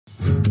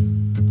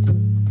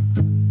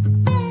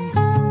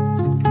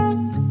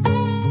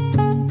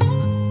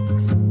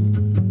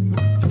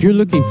If you're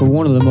looking for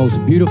one of the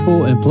most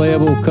beautiful and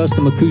playable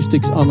custom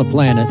acoustics on the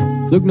planet,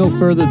 look no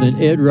further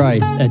than Ed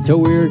Rice at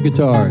Toeir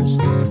Guitars.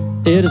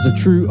 Ed is a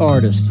true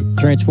artist,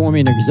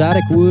 transforming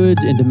exotic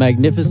woods into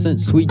magnificent,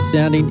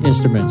 sweet-sounding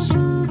instruments.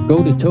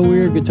 Go to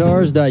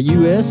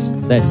toeirguitars.us,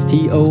 that's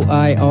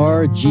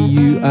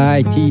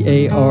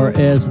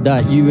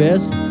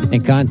TOIRGUITARS.us,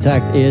 and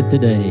contact Ed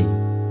today.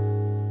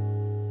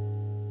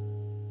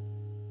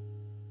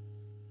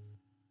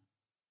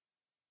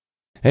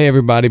 Hey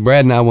everybody,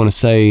 Brad and I want to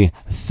say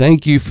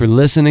thank you for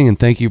listening and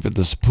thank you for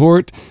the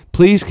support.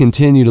 Please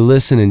continue to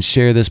listen and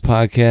share this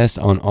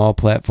podcast on all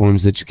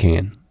platforms that you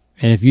can.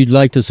 And if you'd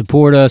like to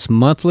support us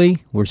monthly,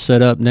 we're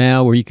set up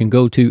now where you can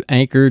go to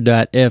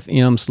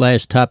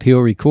anchor.fm/Top Hill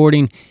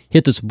Recording,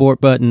 hit the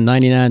support button,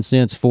 99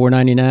 cents,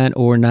 $4.99,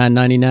 or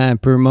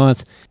 $9.99 per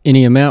month.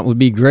 Any amount would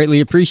be greatly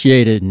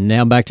appreciated.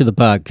 Now back to the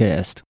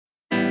podcast.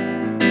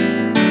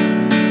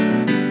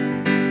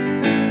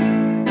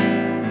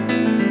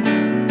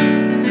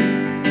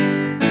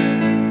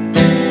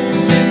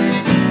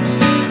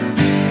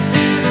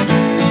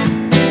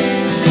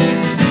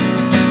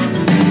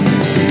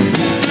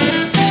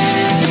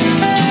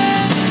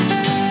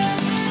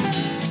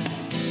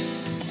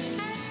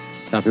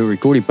 Top Hill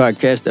Recording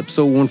Podcast,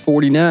 episode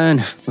 149.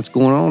 What's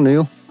going on,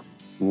 Neil?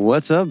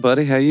 What's up,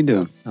 buddy? How you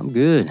doing? I'm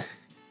good.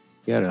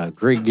 Got a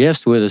great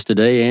guest with us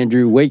today,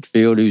 Andrew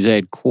Wakefield, who's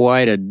had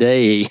quite a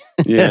day.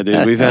 Yeah,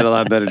 dude, we've had a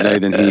lot better day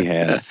than he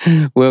has.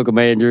 Welcome,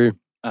 Andrew.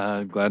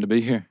 Glad to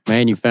be here.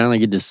 Man, you finally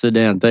get to sit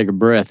down and take a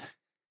breath.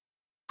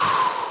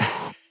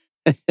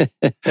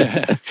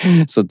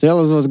 So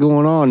tell us what's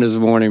going on this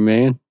morning,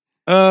 man.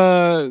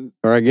 Or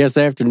I guess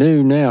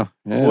afternoon now.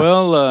 Yeah.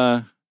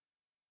 Well,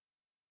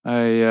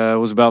 I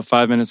was about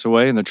 5 minutes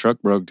away and the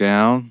truck broke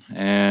down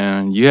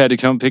and you had to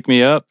come pick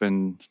me up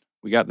and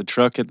we got the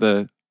truck at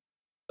the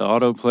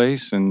auto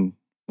place and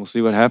we'll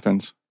see what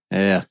happens.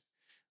 Yeah.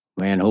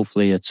 Man,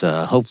 hopefully it's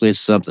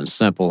something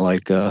simple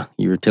like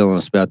you were telling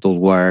us about those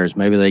wires.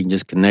 Maybe they can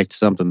just connect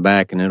something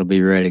back and it'll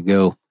be ready to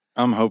go.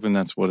 I'm hoping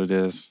that's what it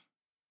is.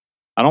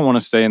 I don't want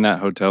to stay in that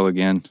hotel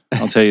again.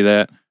 I'll tell you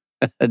that.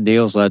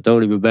 Deal. So I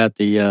told him about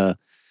the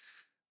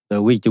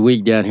week to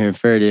week down here in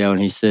Fairdale,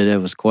 and he said it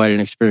was quite an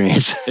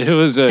experience. It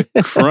was a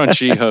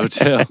crunchy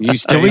hotel. You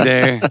stayed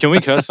there? Can we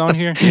cuss on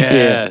here?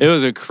 Yeah. It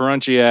was a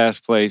crunchy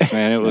ass place,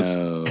 man.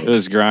 It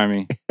was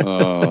grimy.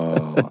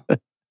 Oh.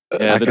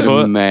 Yeah, I the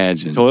could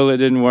imagine. toilet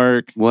didn't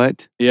work.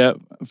 What? Yep.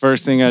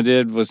 First thing I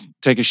did was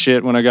take a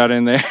shit when I got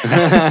in there.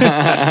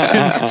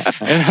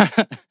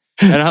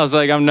 and I was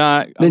like, I'm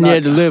not. You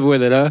had to live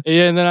with it, huh?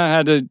 Yeah, and then I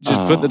had to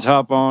just put the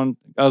top on.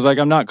 I was like,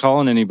 I'm not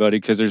calling anybody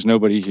because there's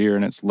nobody here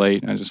and it's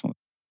late. And I just want.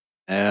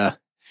 Yeah.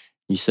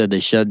 You said they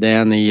shut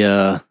down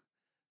the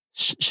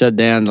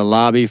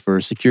lobby for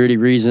security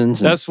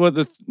reasons. That's what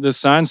the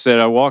sign said.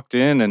 I walked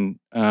in and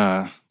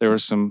there were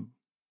some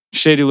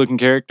shady looking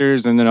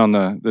characters, and then on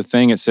the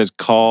thing it says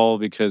call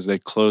because they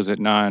close at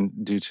 9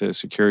 due to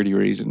security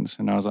reasons.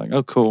 And I was like,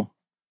 oh, cool.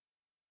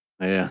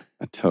 Yeah.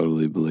 I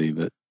totally believe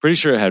it. Pretty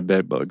sure it had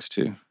bed bugs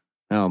too.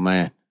 Oh,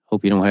 man.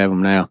 Hope you don't have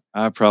them now.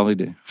 I probably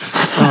do.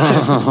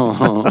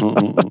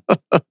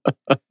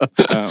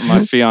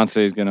 My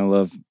fiance is going to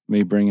love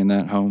me bringing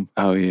that home.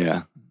 Oh,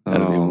 yeah.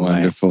 That'll be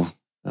wonderful. Man.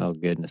 Oh,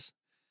 goodness.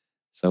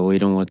 So we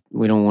don't want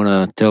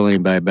to tell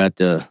anybody about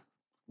the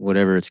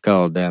whatever it's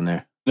called down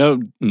there. No.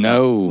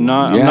 I'm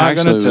not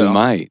going to tell.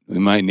 We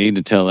might need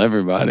to tell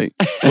everybody.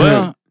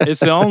 Well, it's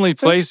the only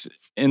place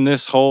in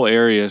this whole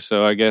area,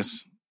 so I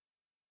guess.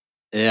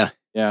 Yeah.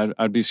 Yeah,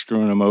 I'd be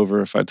screwing them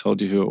over if I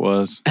told you who it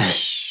was.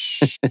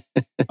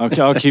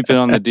 I'll keep it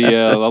on the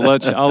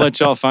DL. I'll let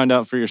y'all find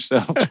out for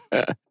yourself.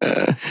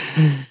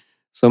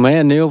 So,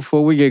 man, Neil,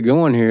 before we get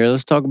going here,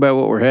 let's talk about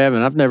what we're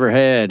having. I've never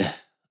had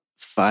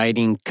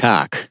Fighting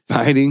Cock.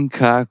 Fighting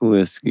Cock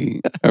whiskey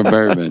or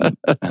bourbon.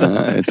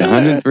 It's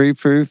 103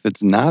 proof.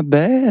 It's not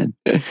bad.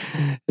 Yeah,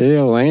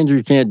 well,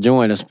 Andrew can't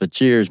join us, but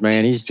cheers,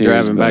 man. He's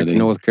driving back to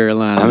North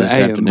Carolina this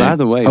afternoon. By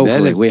the way,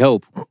 hopefully, we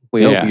hope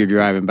you're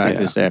driving back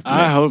this afternoon.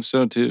 I hope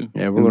so, too.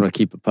 Yeah, we're going to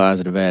keep a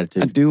positive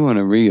attitude. I do want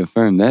to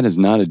reaffirm that is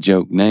not a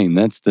joke name.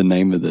 That's the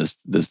name of this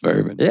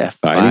bourbon. Yeah,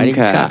 Fighting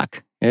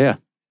Cock. Yeah.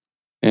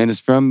 And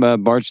it's from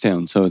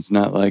Bargetown, so it's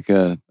not like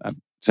a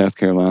South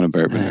Carolina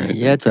bourbon. Or anything.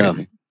 Yeah, it's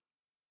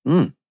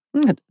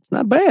it's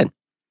not bad.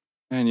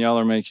 Man, y'all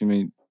are making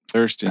me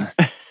thirsty.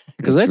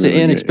 Because that's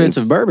really an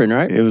inexpensive bourbon,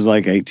 right? It was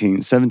like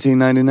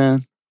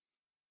 $17.99.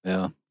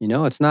 Yeah.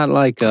 It's not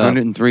like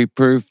 103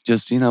 proof,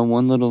 just,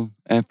 one little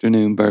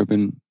afternoon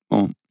bourbon.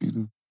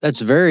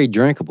 That's very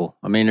drinkable.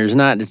 I mean, it's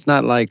not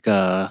like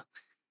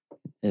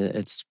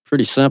it's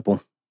pretty simple,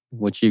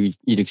 what you'd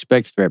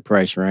expect for that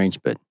price range,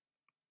 but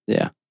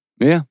yeah.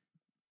 Yeah.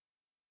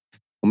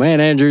 Well, man,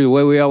 Andrew, the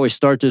way we always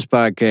start this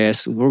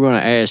podcast, we're going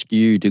to ask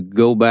you to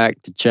go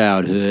back to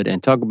childhood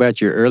and talk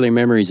about your early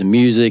memories of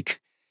music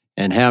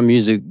and how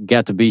music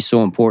got to be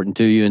so important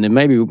to you. And then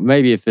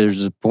maybe if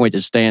there's a point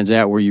that stands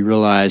out where you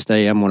realized,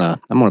 hey, I'm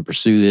gonna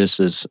pursue this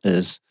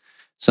as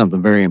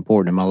something very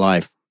important in my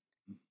life.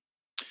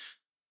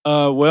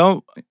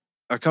 Well,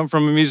 I come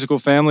from a musical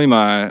family.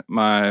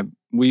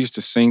 We used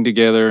to sing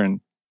together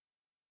and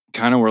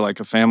kind of were like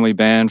a family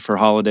band for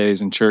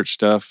holidays and church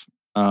stuff.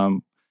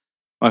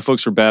 My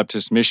folks were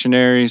Baptist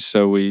missionaries,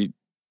 so we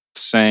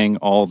sang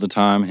all the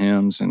time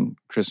hymns and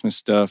Christmas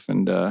stuff.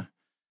 And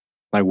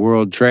Like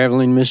world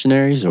traveling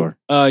missionaries, or?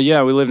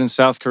 yeah, we lived in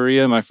South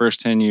Korea my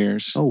first 10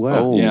 years. Oh,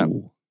 wow. Yeah.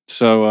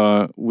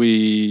 So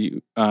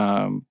we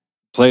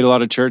played a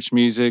lot of church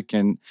music,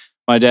 and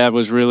my dad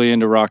was really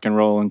into rock and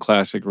roll and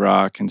classic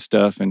rock and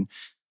stuff. And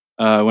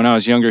when I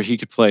was younger, he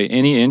could play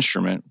any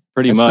instrument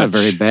pretty That's much. not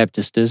very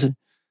Baptist, is it?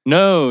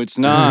 No, it's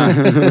not.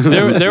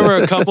 There were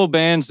a couple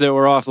bands that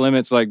were off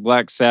limits, like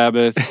Black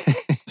Sabbath,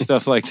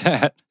 stuff like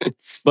that.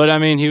 But I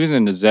mean, he was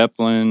into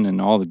Zeppelin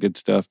and all the good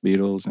stuff,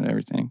 Beatles and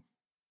everything.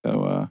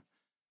 So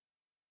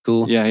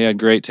Cool. yeah, he had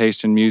great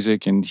taste in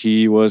music, and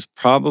he was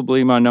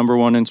probably my number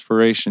one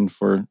inspiration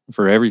for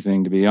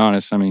everything, to be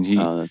honest. I mean,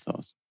 Oh, that's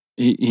awesome.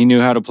 he knew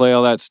how to play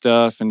all that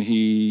stuff, and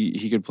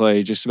he could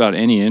play just about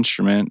any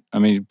instrument. I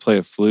mean, he'd play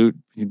a flute,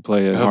 he'd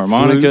play a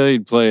harmonica, flute?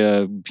 he'd play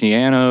a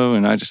piano,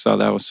 and I just thought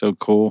that was so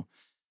cool.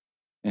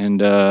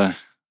 And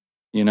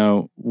you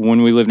know,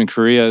 when we lived in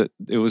Korea,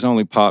 it was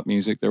only pop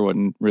music. There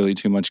wasn't really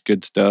too much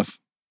good stuff.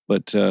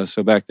 But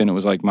so back then, it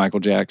was like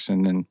Michael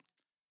Jackson and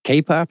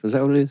K-pop, is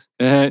that what it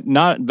is?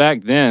 not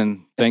back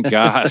then, thank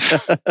God.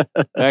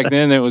 Back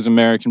then, it was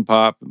American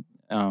pop.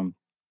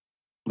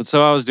 But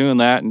so I was doing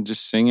that and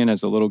just singing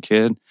as a little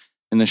kid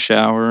in the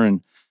shower.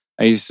 And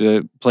I used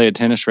to play a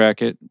tennis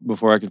racket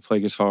before I could play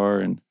guitar.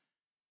 And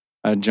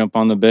I'd jump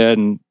on the bed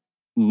and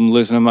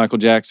listen to Michael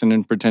Jackson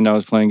and pretend I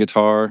was playing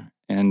guitar.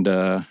 And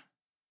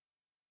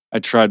I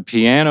tried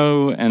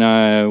piano and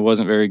I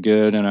wasn't very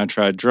good. And I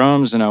tried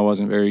drums and I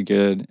wasn't very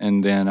good.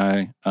 And then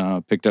I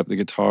picked up the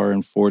guitar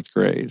in 4th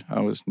grade. I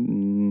was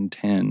 10.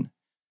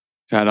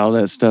 Tried all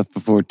that stuff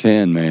before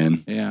 10,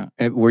 man. Yeah.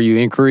 Were you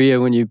in Korea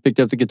when you picked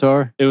up the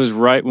guitar? It was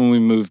right when we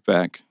moved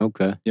back.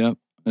 Okay. Yep.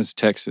 It's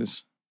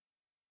Texas.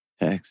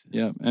 Texas.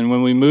 Yep. And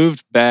when we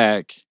moved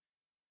back,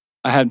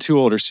 I had 2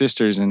 older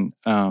sisters, and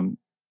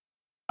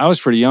I was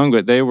pretty young,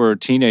 but they were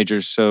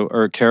teenagers.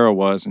 Or Kara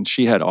was, and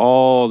she had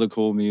all the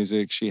cool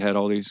music. She had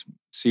all these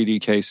CD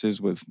cases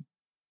with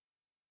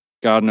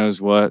God knows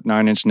what,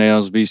 9 Inch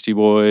Nails, Beastie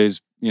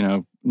Boys, you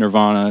know,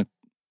 Nirvana,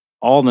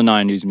 all the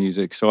 90s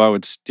music. So I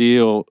would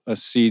steal a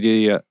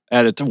CD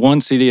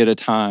one CD at a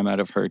time out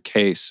of her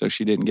case so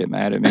she didn't get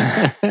mad at me.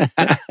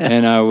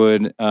 And I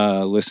would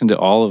listen to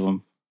all of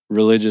them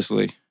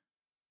religiously.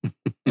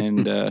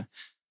 And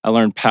I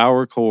learned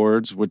power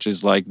chords, which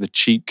is like the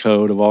cheat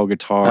code of all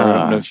guitar. I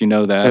don't know if you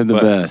know that. They're the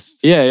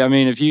best. Yeah, I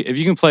mean, if you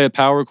can play a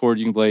power chord,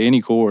 you can play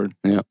any chord.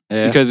 Yeah.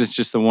 Because it's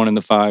just the 1 and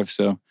the 5.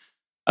 So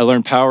I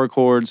learned power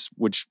chords,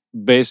 which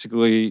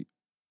basically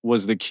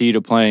was the key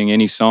to playing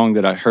any song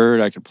that I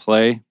heard I could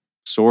play,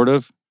 sort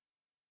of.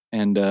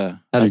 And How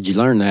did you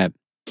learn that?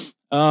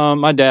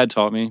 my dad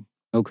taught me.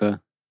 Okay.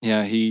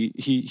 Yeah, he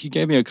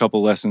gave me a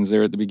couple lessons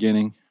there at the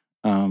beginning.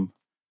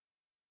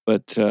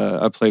 But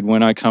I played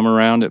When I Come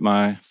Around at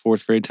my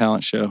 4th grade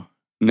talent show.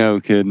 No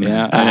kidding.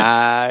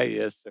 Yeah.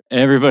 Yes, sir.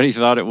 Everybody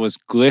thought it was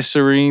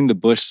Glycerine, the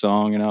Bush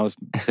song, and I was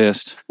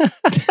pissed.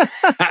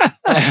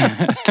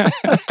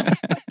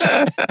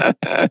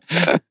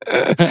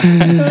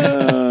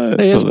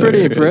 It's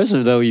pretty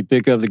impressive, though. You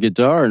pick up the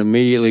guitar and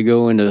immediately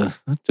go into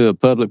a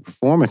public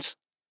performance.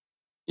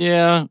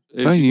 Yeah,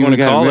 if you want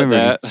to call it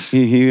that.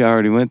 He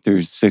already went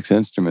through 6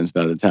 instruments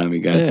by the time he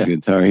got to the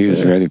guitar. He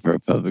was ready for a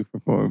public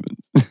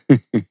performance.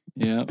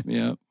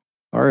 Yeah.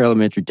 Our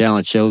elementary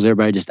talent shows,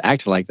 everybody just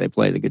acted like they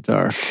play the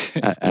guitar.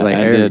 I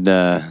did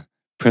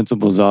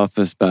Principal's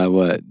Office by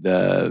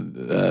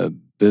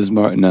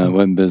Bismarck. No, it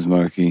wasn't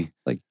Bismarcky.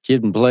 Like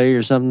Kid and Play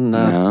or something?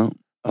 No.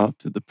 Off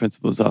to the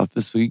principal's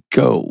office we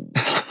go.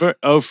 For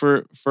a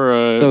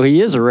So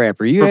he is a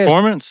rapper. You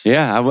performance?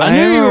 Yeah, I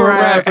knew you were a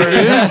rapper.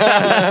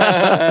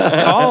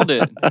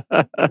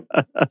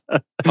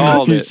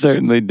 Called You it.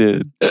 certainly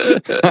did.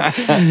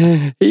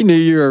 He knew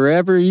you were a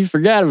rapper. You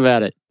forgot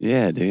about it.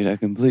 Yeah, dude, I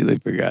completely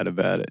forgot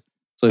about it.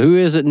 So who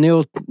is it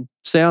Neil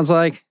sounds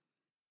like?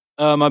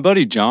 My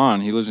buddy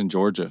John, he lives in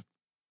Georgia.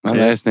 My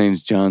last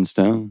name's John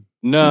Stone.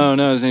 No,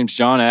 his name's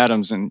John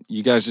Adams, and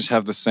you guys just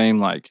have the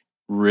same like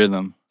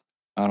rhythm.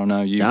 I don't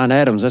know. John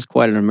Adams, that's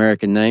quite an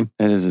American name.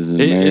 That is as It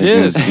American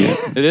is. as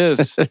it It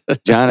is.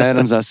 gets. John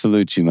Adams, I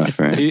salute you, my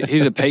friend.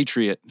 He's a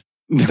patriot.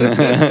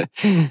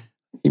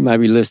 He might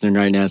be listening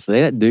right now and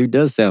say, that dude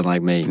does sound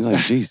like me. He's like,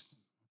 jeez.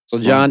 So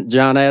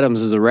John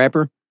Adams is a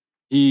rapper?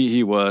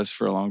 He was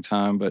for a long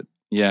time, but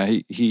yeah,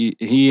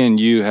 he and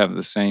you have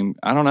the same.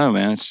 I don't know,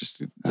 man. It's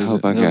just. I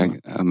hope I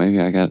got. Maybe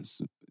I got.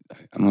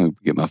 I'm gonna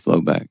get my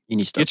flow back. You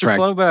need to start Get your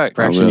flow back.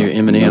 practicing your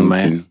Eminem,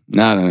 man.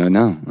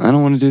 No. I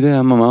don't want to do that.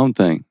 I'm on my own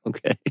thing.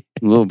 Okay.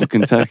 Louisville,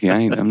 Kentucky.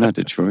 I'm not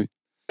Detroit.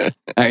 All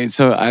right,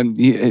 so all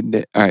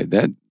right,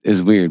 that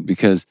is weird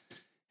because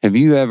have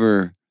you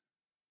ever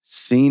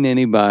seen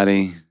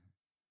anybody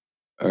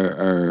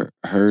or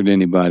heard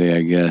anybody,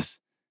 I guess,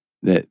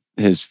 that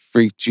has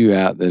freaked you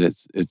out that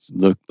it's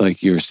looked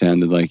like you or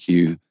sounded like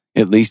you,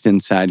 at least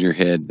inside your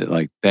head, that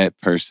like that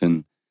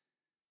person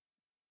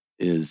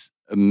is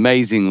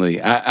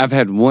amazingly. I've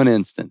had one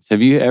instance.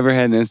 Have you ever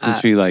had an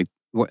instance where you're like,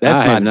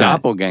 that's my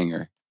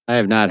doppelganger? I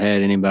have not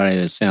had anybody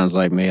that sounds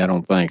like me, I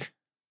don't think.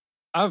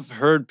 I've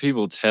heard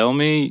people tell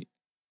me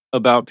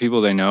about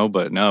people they know,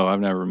 but no, I've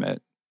never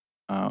met.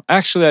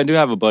 Actually, I do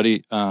have a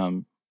buddy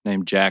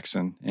named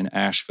Jackson in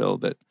Asheville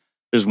that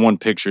there's one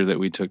picture that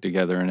we took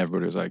together and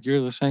everybody was like,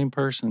 you're the same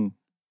person.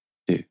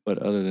 Dude. But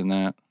other than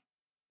that.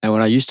 And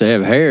when I used to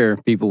have hair,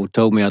 people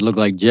told me I'd look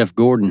like Jeff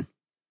Gordon.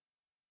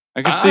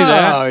 I can see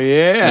that. Oh,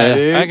 yeah,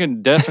 dude. I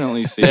can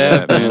definitely see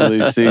that.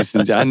 Definitely see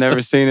some. I've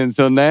never seen it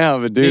until now,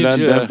 but dude, I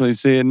definitely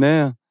see it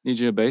now. Need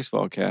you a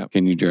baseball cap.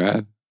 Can you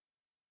drive?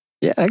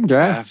 Yeah, I can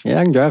drive. Yeah,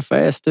 I can drive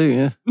fast too,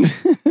 yeah.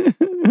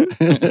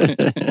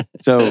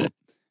 So,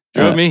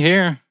 drove me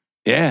here.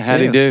 Yeah,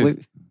 how'd he do?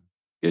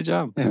 Good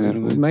job. Yeah,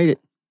 we made it.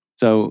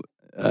 So,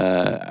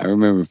 I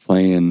remember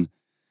playing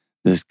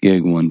this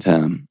gig one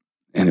time,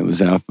 and it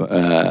was out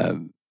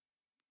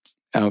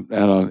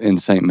in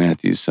St.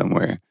 Matthews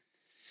somewhere.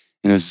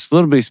 And it was this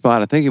little bitty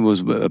spot. I think it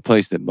was a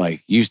place that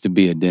like used to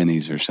be a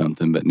Denny's or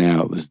something, but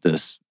now it was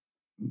this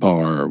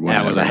bar or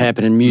whatever. That was a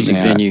happening music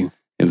venue.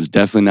 It was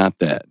definitely not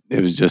that.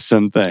 It was just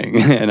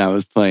something. And I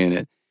was playing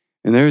it.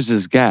 And there was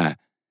this guy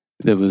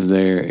that was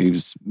there. He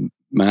was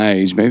my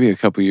age, maybe a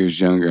couple years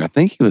younger. I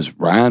think he was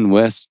Ryan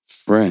West's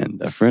friend,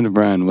 a friend of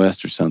Ryan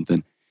West or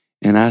something.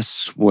 And I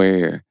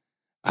swear,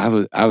 I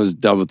was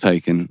double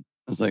taken.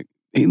 I was like,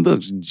 he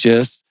looks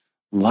just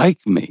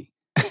like me.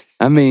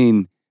 I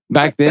mean,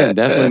 back then,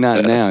 definitely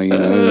not now. You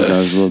know, I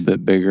was a little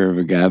bit bigger of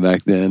a guy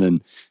back then,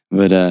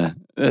 but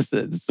that's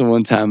the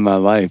one time in my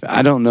life.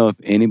 I don't know if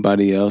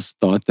anybody else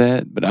thought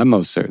that, but I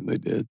most certainly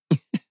did.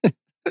 Is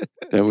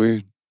that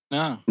weird?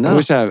 No.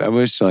 I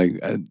wish, like,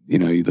 you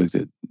know, you looked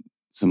at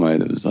somebody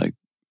that was like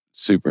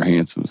super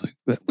handsome. Was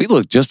like, we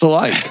look just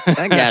alike.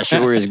 That guy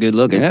sure is good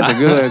looking. That's a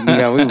good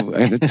guy.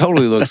 It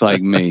totally looks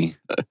like me.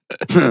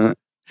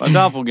 My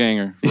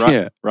doppelganger,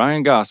 Yeah.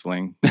 Ryan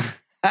Gosling.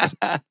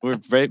 We're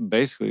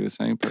basically the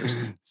same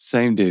person.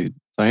 Same dude.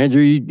 So,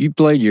 Andrew, you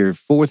played your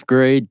 4th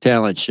grade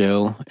talent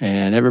show,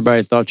 and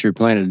everybody thought you were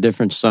playing a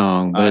different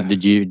song. But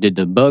did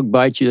the bug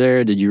bite you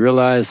there? Did you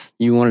realize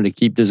you wanted to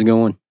keep this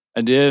going?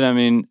 I did. I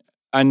mean,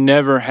 I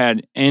never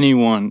had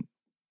anyone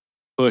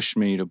push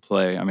me to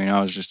play. I mean,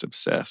 I was just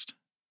obsessed.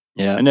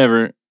 Yeah. I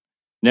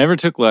never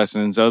took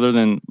lessons other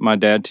than my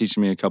dad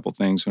teaching me a couple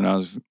things when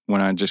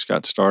I just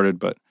got started,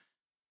 but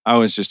I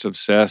was just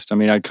obsessed. I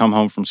mean, I'd come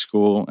home from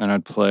school and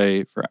I'd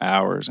play for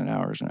hours and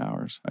hours and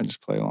hours. I'd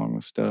just play along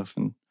with stuff.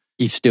 And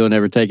you've still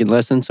never taken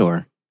lessons,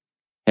 or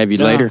have you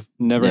later?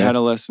 Never had a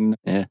lesson.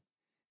 Yeah.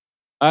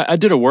 I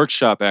did a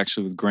workshop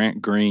actually with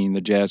Grant Green,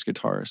 the jazz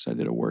guitarist. I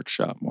did a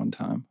workshop one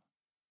time.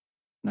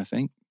 And I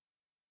think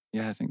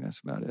that's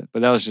about it.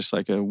 But that was just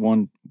like a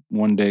one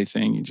day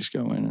thing. You just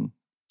go in and.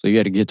 So you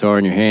had a guitar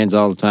in your hands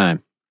all the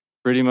time?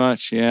 Pretty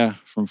much, yeah.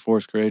 From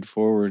 4th grade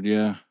forward,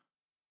 yeah.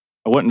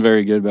 I wasn't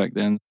very good back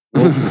then.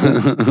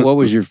 What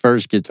was your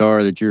first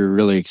guitar that you were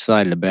really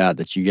excited about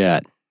that you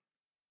got?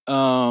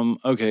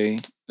 Okay,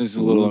 this is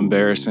a little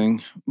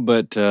embarrassing,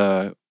 but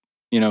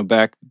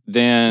back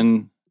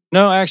then,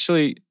 no,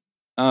 actually,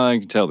 I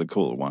can tell the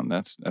cooler one.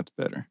 That's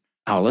better.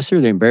 Oh, let's hear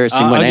the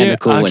embarrassing one and the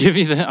cool one. I'll give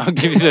you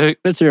the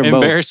let's hear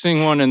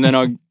embarrassing one, and then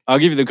I'll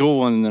give you the cool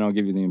one, and then I'll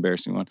give you the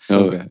embarrassing one.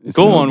 Okay. The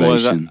cool one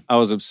was I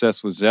was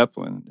obsessed with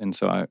Zeppelin, and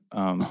so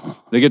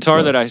the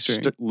guitar that I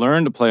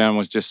learned to play on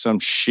was just some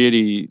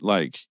shitty,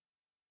 like,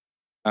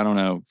 I don't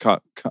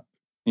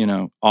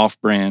know,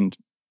 off-brand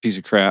piece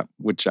of crap,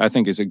 which I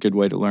think is a good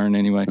way to learn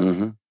anyway.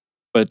 Mm-hmm.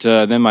 But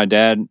then my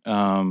dad,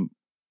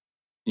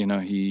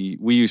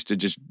 we used to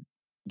just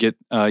get,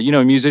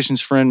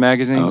 Musician's Friend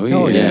magazine.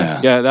 Oh,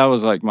 yeah. Yeah, that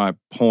was like my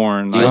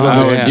porn. Deal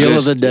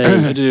of the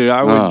day. Dude,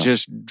 I would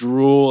just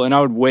drool, and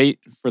I would wait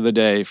for the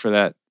day for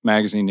that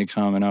magazine to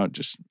come, and I would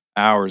just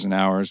hours and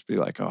hours be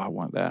like, oh, I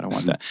want that.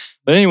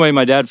 But anyway,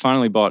 my dad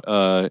finally bought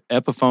a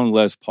Epiphone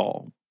Les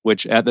Paul,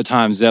 which at the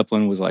time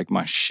Zeppelin was like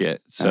my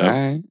shit.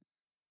 So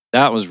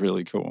that was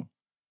really cool.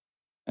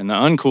 And the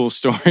uncool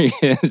story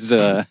is,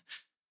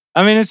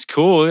 it's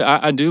cool.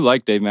 I do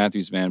like Dave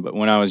Matthews Band, but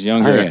when I was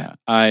younger,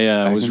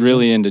 I was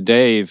really into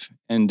Dave,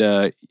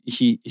 and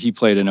he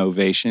played an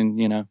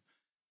Ovation,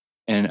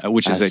 and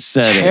which is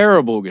a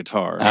terrible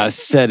guitar. I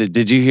said it.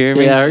 Did you hear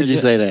me? Yeah, I heard you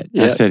say that.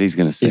 Yep. I said he's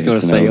going to say he's going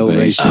to say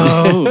Ovation.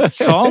 Oh,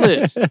 called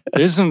it.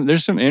 There's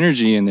some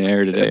energy in the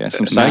air today.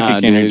 Some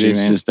psychic energy, it's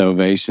man. It's just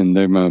Ovation.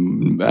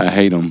 I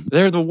hate them.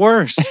 They're the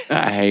worst.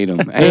 I hate them.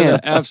 They're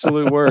the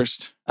absolute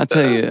worst. I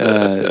tell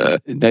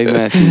you, Dave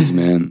Matthews,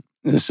 man.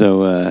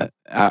 So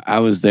I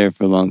was there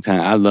for a long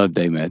time. I loved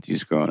Dave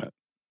Matthews growing up.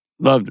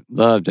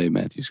 Loved Dave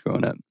Matthews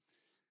growing up.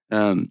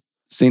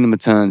 Seen him a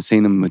ton.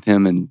 Seen him with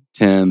him and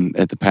Tim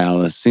at the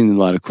Palace. Seen a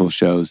lot of cool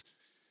shows.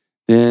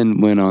 Then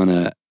went on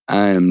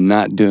I am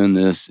not doing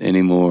this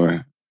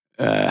anymore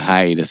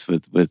hiatus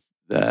with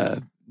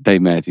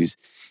Dave Matthews.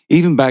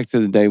 Even back to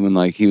the day when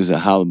like he was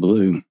at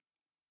Hullabaloo.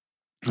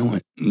 I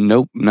went,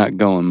 nope, not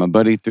going. My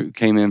buddy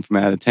came in from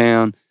out of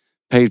town,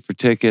 paid for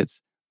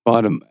tickets,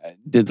 bought him,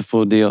 did the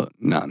full deal.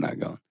 No, I'm not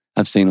going.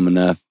 I've seen him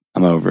enough.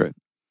 I'm over it.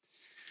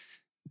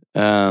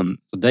 So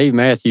Dave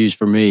Matthews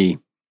for me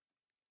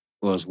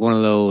was one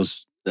of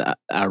those that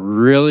I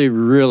really,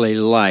 really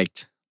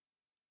liked.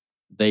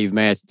 Dave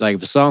Matthews, like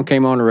if a song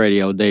came on the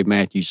radio, Dave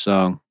Matthews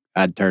song,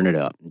 I'd turn it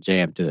up and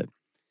jam to it.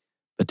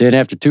 But then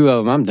after 2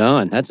 of them, I'm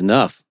done. That's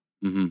enough.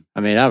 Mm-hmm. I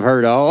mean, I've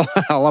heard all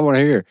I want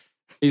to hear.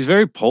 He's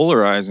very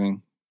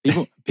polarizing.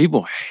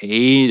 People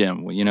hate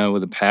him,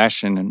 with a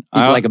passion. And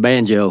He's like a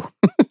banjo.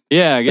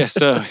 Yeah, I guess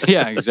so.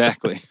 Yeah,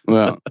 exactly.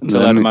 Well,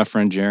 Tell that to my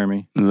friend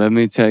Jeremy. Let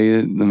me tell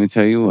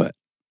you what.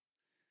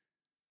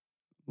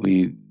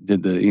 We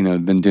did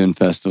been doing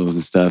festivals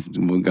and stuff.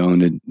 We're going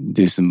to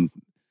do some.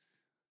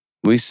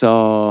 We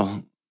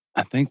saw,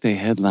 I think they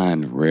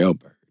headlined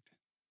Railbird.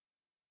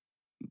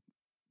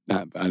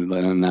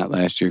 Not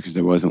last year because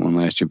there wasn't one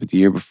last year, but the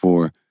year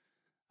before,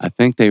 I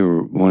think they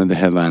were one of the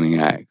headlining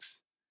acts.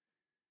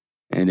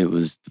 And it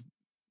was the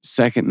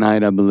second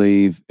night, I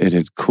believe. It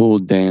had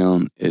cooled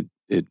down. It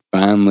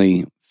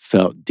finally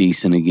felt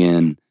decent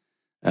again.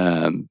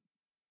 And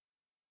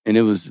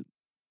it was,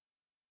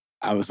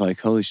 I was like,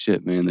 holy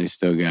shit, man, they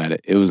still got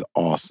it. It was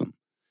awesome.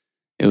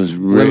 It was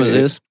really. When was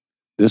this?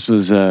 This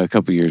was a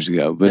couple years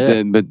ago.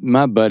 But but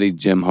my buddy,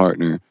 Jim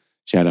Hartner,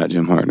 shout out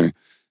Jim Hartner,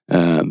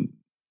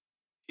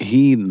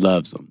 he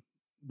loves them.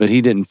 But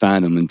he didn't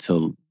find them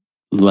until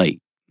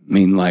late. I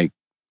mean, like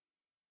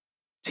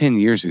 10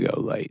 years ago,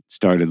 late,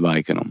 started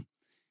liking them.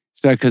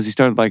 Because he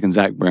started liking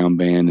Zach Brown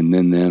Band and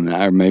then them,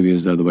 or maybe it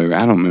was the other way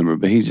around. I don't remember,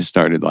 but he just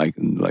started like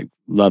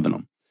loving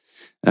them.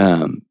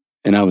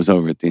 And I was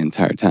over it the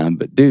entire time.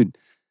 But dude,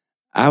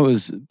 I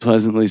was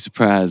pleasantly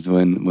surprised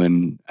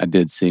when I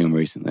did see him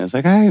recently. I was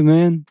like, hey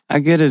man, I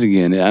get it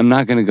again. I'm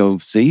not going to go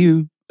see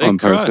you on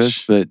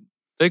purpose, but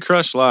they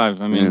crush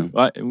live. I mean,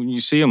 when you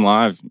see them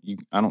live,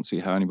 I don't see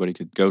how anybody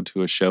could go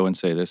to a show and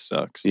say this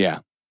sucks. Yeah.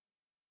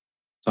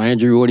 So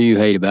Andrew, what do you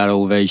hate about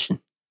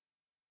Ovation?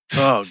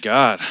 Oh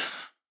God.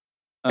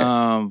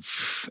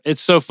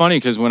 It's so funny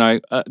because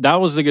when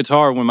that was the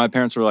guitar when my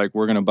parents were like,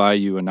 we're going to buy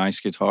you a nice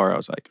guitar. I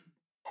was like,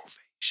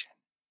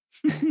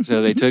 Ovation.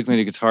 So they took me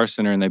to Guitar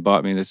Center and they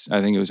bought me this,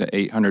 I think it was an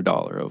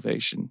 $800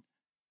 Ovation.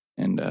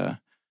 And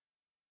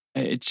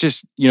it's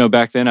just,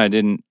 back then I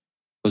didn't.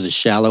 Was it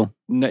shallow?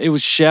 No, it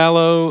was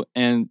shallow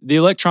and the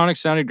electronics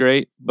sounded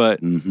great,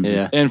 but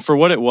yeah. And for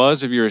what it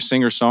was, if you're a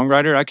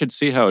singer-songwriter, I could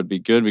see how it'd be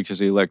good because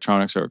the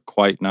electronics are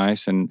quite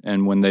nice.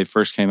 And when they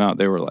first came out,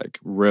 they were like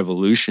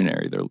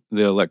revolutionary. The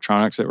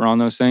electronics that were on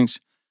those things.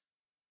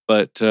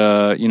 But,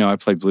 I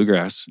play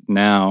bluegrass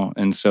now.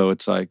 And so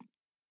it's like,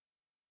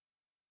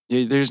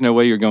 there's no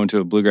way you're going to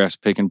a bluegrass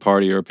picking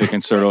party or a picking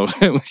circle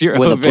with your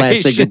with Ovation. A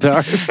plastic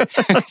guitar.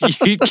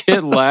 You'd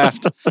get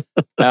laughed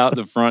out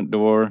the front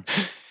door.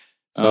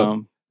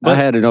 So I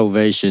had an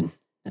Ovation,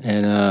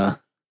 and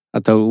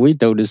we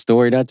told this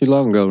story not too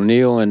long ago.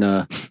 Neil and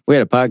we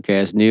had a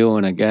podcast. Neil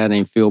and a guy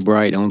named Phil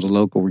Bright owns a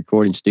local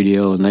recording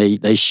studio, and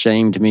they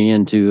shamed me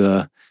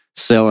into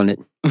selling it.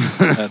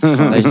 That's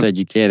funny. They said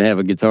you can't have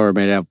a guitar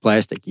made out of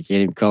plastic. You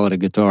can't even call it a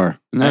guitar.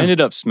 I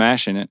ended up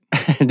smashing it.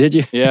 Did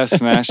you? Yeah,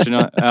 smashed it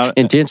out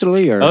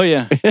intentionally, or oh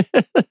yeah,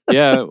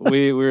 yeah.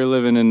 We were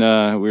living in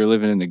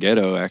the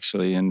ghetto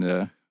actually, and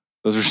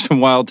those were some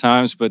wild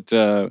times. But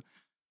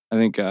I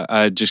think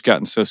I had just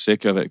gotten so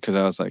sick of it because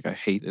I was like, I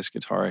hate this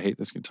guitar. I hate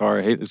this guitar.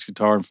 I hate this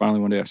guitar. And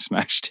finally one day I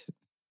smashed it.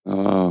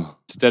 Oh.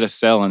 Instead of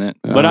selling it.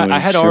 But I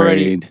had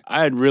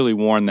really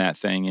worn that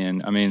thing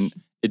in. I mean,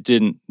 it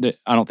didn't,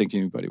 I don't think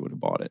anybody would have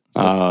bought it.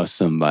 So.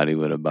 Somebody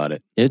would have bought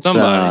it. It's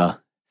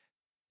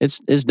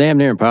damn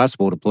near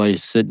impossible to play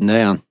sitting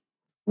down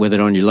with it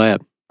on your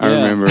lap. I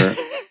remember,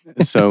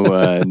 so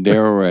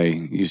Daryl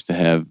Ray used to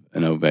have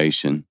an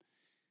Ovation.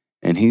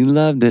 And he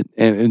loved it.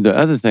 And the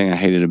other thing I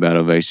hated about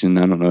Ovation,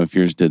 I don't know if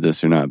yours did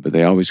this or not, but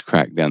they always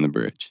cracked down the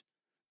bridge.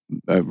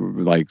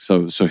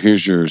 So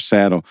here's your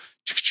saddle.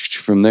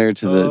 From there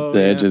to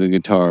the edge of the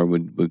guitar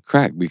would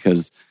crack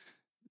because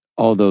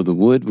although the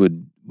wood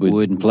would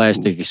and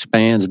plastic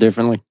expands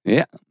differently.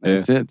 Yeah,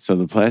 that's it. So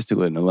the plastic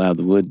wouldn't allow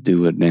the wood to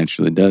do what it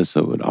naturally does. So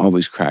it would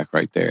always crack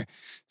right there.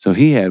 So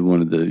he had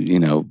one of the,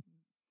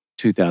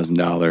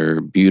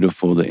 $2,000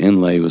 beautiful. The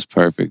inlay was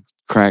perfect.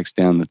 Cracks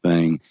down the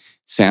thing.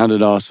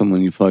 Sounded awesome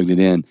when you plugged it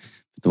in.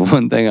 But the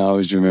one thing I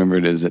always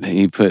remembered is that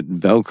he put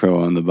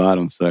Velcro on the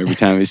bottom. So every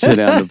time he sat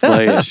down to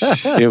play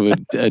it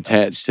would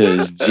attach to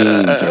his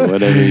jeans or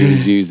whatever he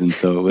was using.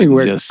 So it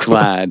wouldn't just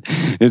slide.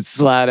 It'd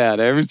slide out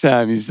every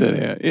time you sit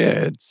down.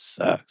 Yeah, it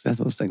sucks.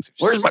 Those things are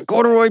Where's my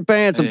corduroy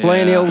pants? I'm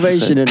playing the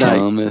Ovation tonight.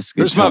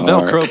 Where's my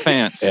Velcro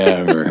pants?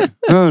 Ever.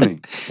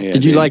 Honey. Yeah,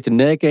 did you like the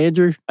neck,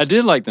 Andrew? I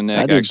did like the neck,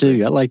 I did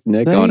too. I like the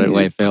neck on it the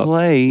way it felt.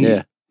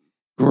 Play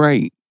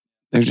great.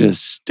 They're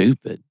just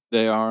stupid.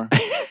 They are.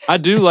 I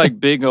do like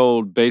big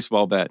old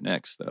baseball bat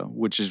necks, though,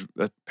 which is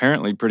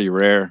apparently pretty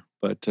rare.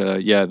 But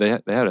they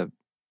had a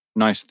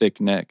nice thick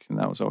neck, and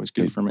that was always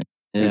good for me.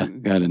 Yeah,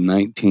 got a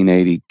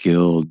 1980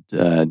 Guild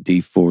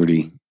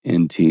D40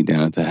 NT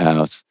down at the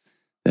house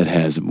that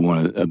has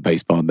a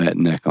baseball bat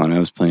neck on it. I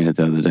was playing it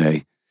the other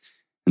day,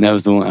 and that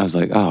was the one I was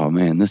like, "Oh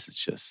man, this is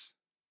just."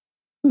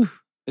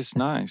 It's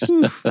nice.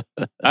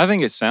 I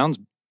think it sounds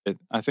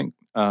I think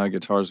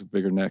guitars with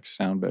bigger necks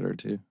sound better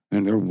too.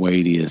 And they're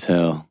weighty as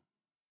hell.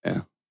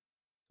 Yeah.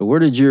 So where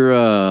did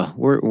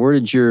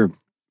your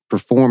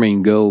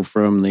performing go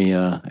from the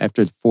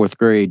after the 4th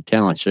grade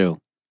talent show?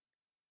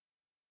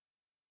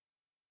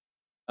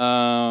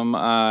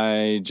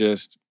 I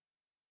just,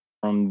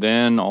 from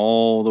then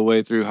all the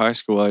way through high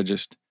school, I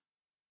just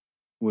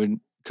would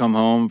come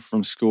home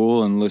from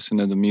school and listen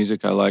to the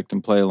music I liked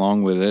and play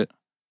along with it.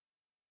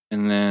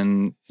 And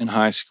then in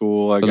high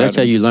school, So that's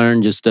how you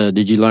learned. Just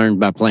did you learn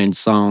by playing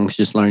songs,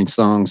 just learning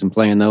songs and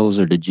playing those,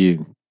 or did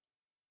you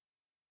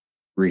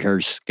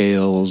rehearse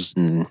scales?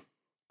 And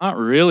not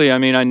really. I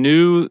mean, I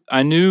knew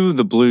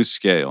the blues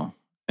scale,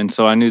 and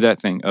so I knew that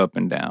thing up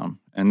and down.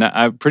 And that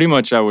I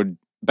would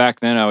back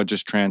then I would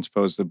just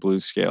transpose the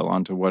blues scale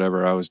onto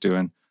whatever I was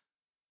doing.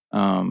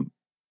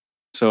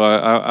 So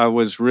I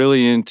was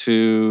really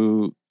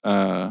into.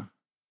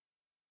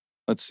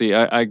 Let's see,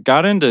 I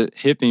got into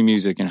hippie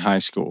music in high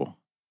school,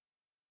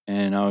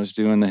 and I was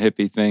doing the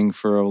hippie thing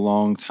for a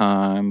long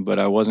time, but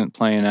I wasn't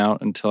playing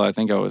out until I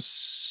think I was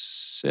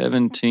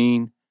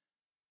 17,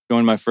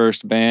 joined my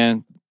first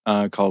band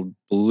called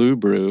Blue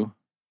Brew.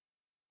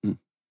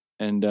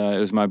 And it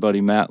was my buddy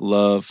Matt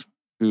Love,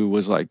 who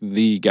was like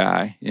the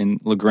guy in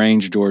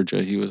LaGrange,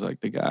 Georgia. He was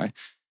like the guy.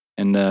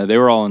 And they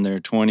were all in their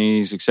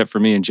 20s, except for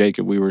me and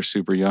Jacob. We were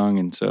super young,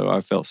 and so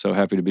I felt so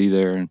happy to be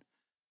there. And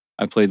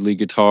I played lead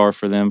guitar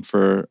for them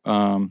for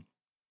a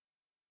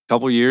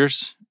couple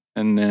years,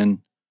 and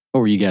then.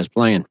 What were you guys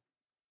playing?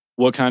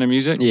 What kind of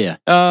music? Yeah,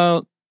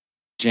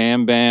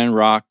 jam band,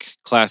 rock,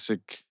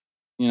 classic.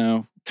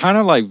 Kind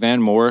of like Van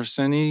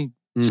Morrison-y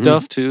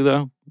stuff too,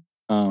 though.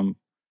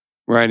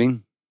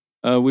 Writing.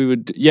 We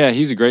would. Yeah,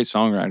 he's a great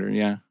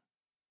songwriter.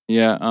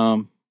 Yeah.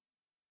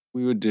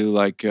 We would do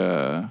like.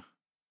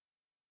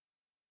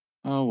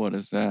 What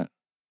is that?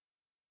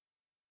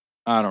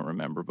 I don't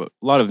remember, but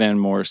a lot of Van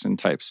Morrison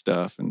type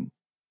stuff and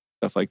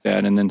stuff like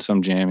that, and then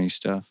some jammy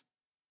stuff.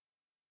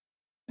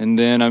 And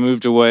then I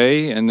moved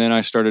away, and then I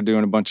started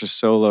doing a bunch of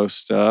solo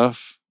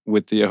stuff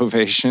with the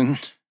Ovation.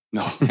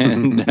 No.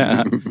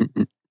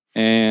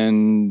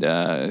 and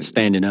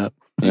standing up.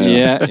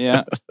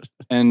 Yeah.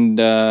 And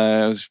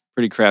I was a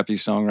pretty crappy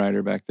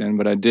songwriter back then,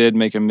 but I did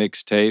make a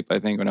mixtape, I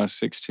think when I was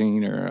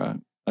 16, or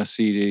a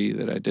CD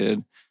that I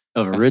did.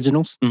 Of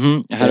originals?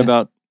 I had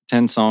about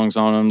 10 songs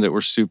on them that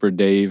were super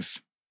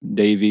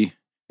Davey.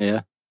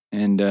 Yeah.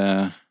 And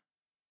that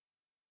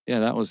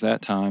was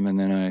that time. And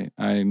then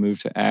I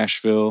moved to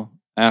Asheville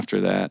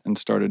after that and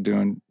started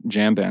doing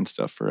jam band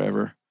stuff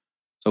forever.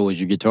 So was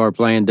your guitar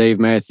playing Dave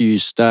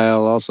Matthews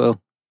style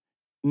also?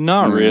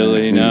 Not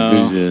really, no.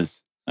 Who's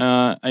this?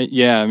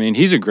 I mean,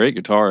 he's a great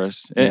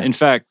guitarist. Yeah. In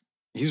fact,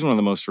 he's one of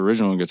the most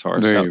original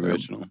guitarists Very out there.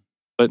 original.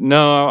 But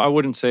no, I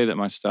wouldn't say that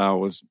my style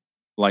was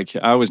like,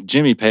 I was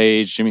Jimmy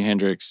Page, Jimi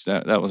Hendrix.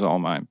 That was all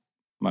my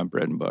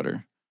bread and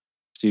butter.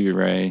 Stevie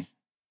Ray,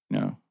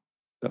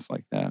 stuff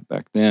like that.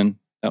 Back then,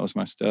 that was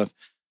my stuff.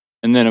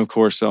 And then, of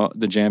course,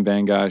 the jam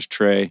band guys,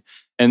 Trey.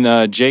 And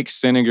Jake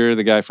Siniger,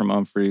 the guy from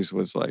Humphreys,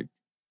 was like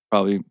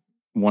probably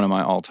one of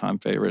my all-time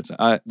favorites.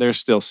 There's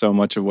still so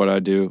much of what I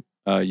do.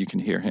 You can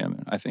hear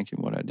him, I think,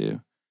 in what I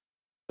do.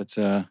 But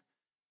I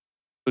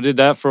did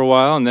that for a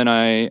while, and then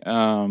I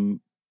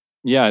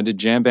did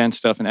jam band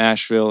stuff in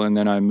Asheville, and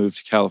then I moved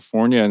to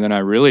California, and then I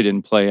really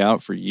didn't play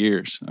out for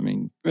years. I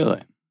mean,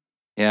 really?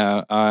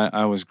 Yeah,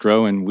 I was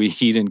growing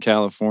weed in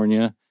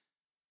California,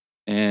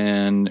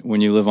 and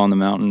when you live on the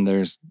mountain,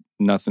 there's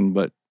nothing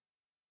but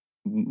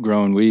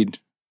growing weed.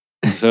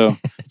 So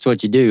that's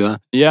what you do, huh?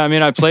 Yeah, I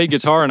mean, I played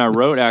guitar and I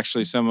wrote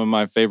actually some of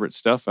my favorite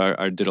stuff.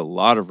 I did a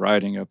lot of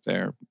writing up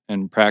there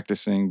and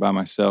practicing by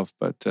myself,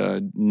 but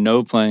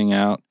no playing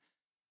out.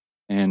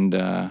 And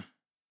then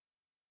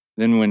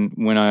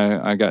when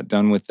I got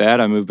done with that,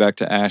 I moved back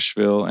to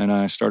Asheville and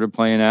I started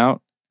playing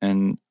out,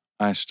 and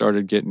I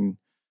started getting.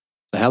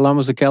 So how long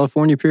was the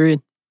California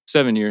period?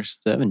 7 years.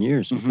 7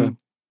 years. Okay. Mm-hmm.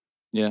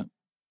 Yeah.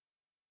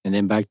 And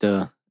then back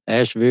to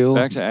Asheville.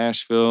 Back to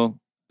Asheville.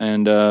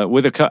 And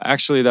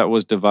actually that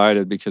was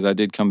divided because I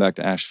did come back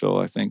to Asheville,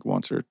 I think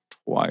once or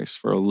twice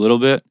for a little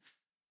bit.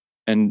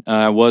 And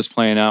I was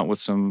playing out with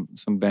some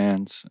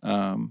bands.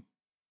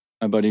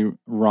 My buddy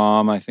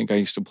Rom, I think I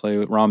used to play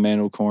with Rom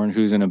Mandelkorn,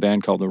 who's in a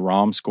band called the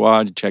Rom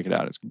Squad. Check it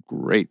out. It's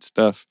great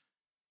stuff.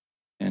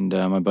 And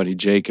my buddy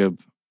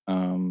Jacob,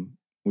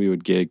 we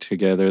would gig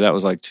together. That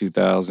was like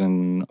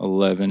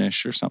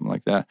 2011-ish or something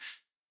like that.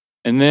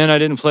 And then I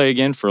didn't play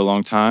again for a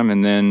long time.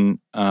 And then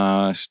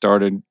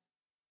started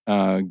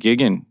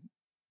gigging,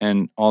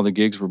 and all the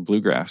gigs were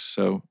bluegrass.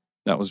 So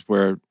that was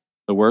where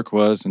the work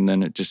was. And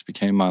then it just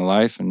became my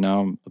life. And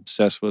now I'm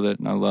obsessed with it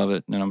and I love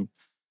it. And I'm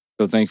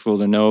so thankful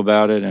to know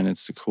about it. And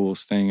it's the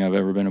coolest thing I've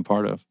ever been a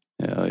part of.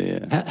 Hell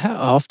yeah. How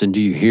often do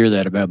you hear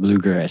that about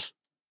bluegrass?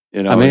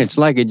 I mean, it's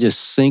like it just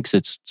sinks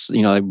its,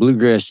 like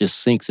bluegrass just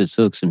sinks its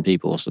hooks in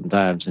people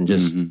sometimes and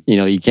just,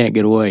 you can't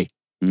get away.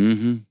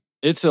 Mm-hmm.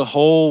 It's a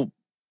whole,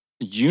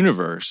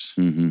 universe.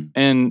 Mm-hmm.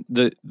 And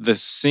the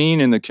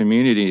scene in the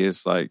community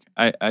is like,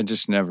 I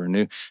just never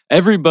knew.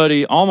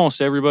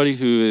 Almost everybody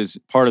who is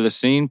part of the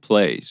scene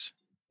plays.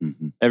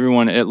 Mm-hmm.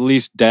 Everyone at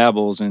least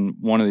dabbles in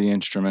one of the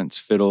instruments,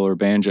 fiddle or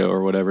banjo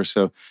or whatever.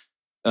 So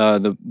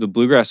the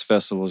bluegrass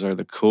festivals are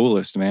the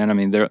coolest, man. I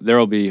mean,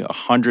 there'll be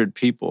 100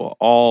 people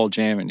all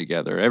jamming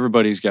together.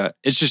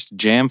 It's just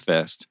jam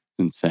fest.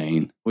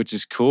 Insane. Which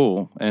is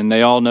cool. And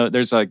they all know,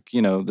 there's like,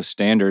 the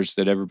standards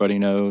that everybody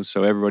knows.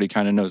 So everybody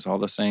kind of knows all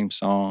the same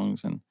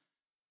songs. And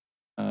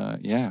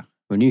yeah.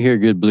 When you hear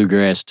good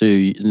bluegrass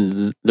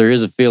too, there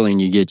is a feeling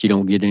you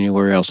don't get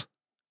anywhere else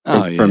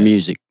from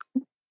music.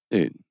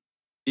 Dude.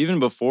 Even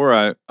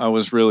before I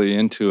was really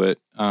into it,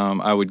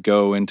 I would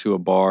go into a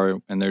bar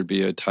and there'd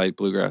be a tight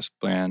bluegrass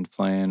band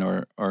playing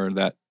or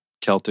that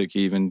Celtic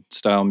even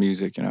style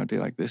music. And I'd be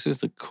like, this is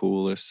the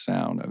coolest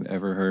sound I've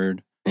ever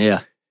heard.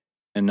 Yeah.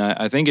 And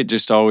I think it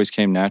just always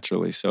came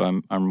naturally. So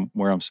I'm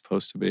where I'm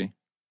supposed to be.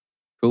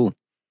 Cool.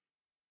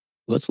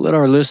 Let's let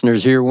our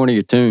listeners hear one of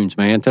your tunes,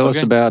 man. Tell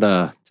us about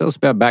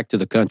Back to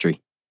the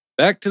Country.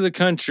 Back to the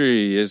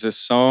Country is a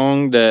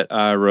song that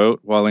I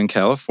wrote while in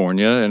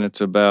California, and it's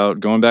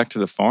about going back to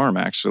the farm,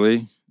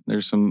 actually.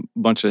 There's a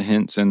bunch of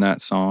hints in that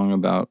song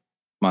about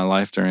my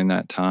life during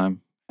that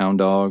time. Hound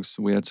dogs.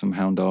 We had some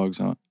hound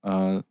dogs on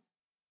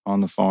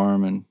the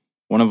farm, and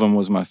one of them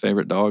was my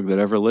favorite dog that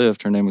ever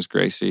lived. Her name was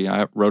Gracie.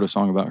 I wrote a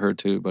song about her,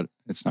 too, but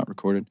it's not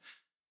recorded.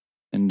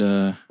 And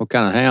what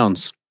kind of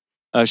hounds?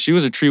 She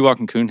was a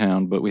tree-walking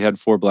coonhound, but we had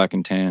 4 black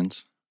and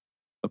tans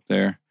up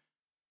there.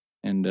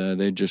 And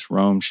they just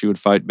roamed. She would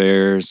fight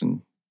bears,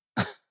 and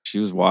she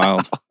was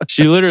wild.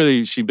 She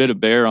bit a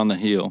bear on the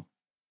heel.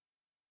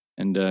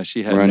 And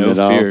she had no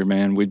fear,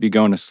 man. We'd be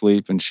going to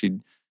sleep, and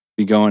she'd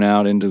be going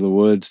out into the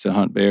woods to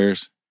hunt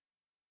bears.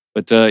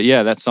 But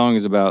yeah, that song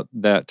is about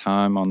that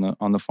time on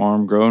the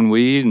farm, growing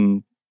weed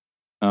and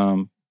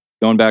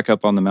going back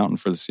up on the mountain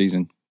for the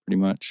season,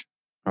 pretty much.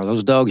 Are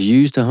those dogs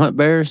used to hunt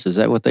bears? Is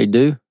that what they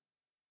do?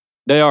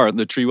 They are.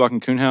 The tree-walking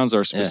coonhounds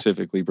are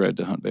specifically bred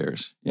to hunt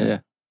bears.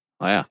 Yeah.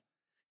 Wow.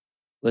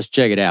 Let's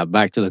check it out.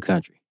 Back to the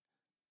Country.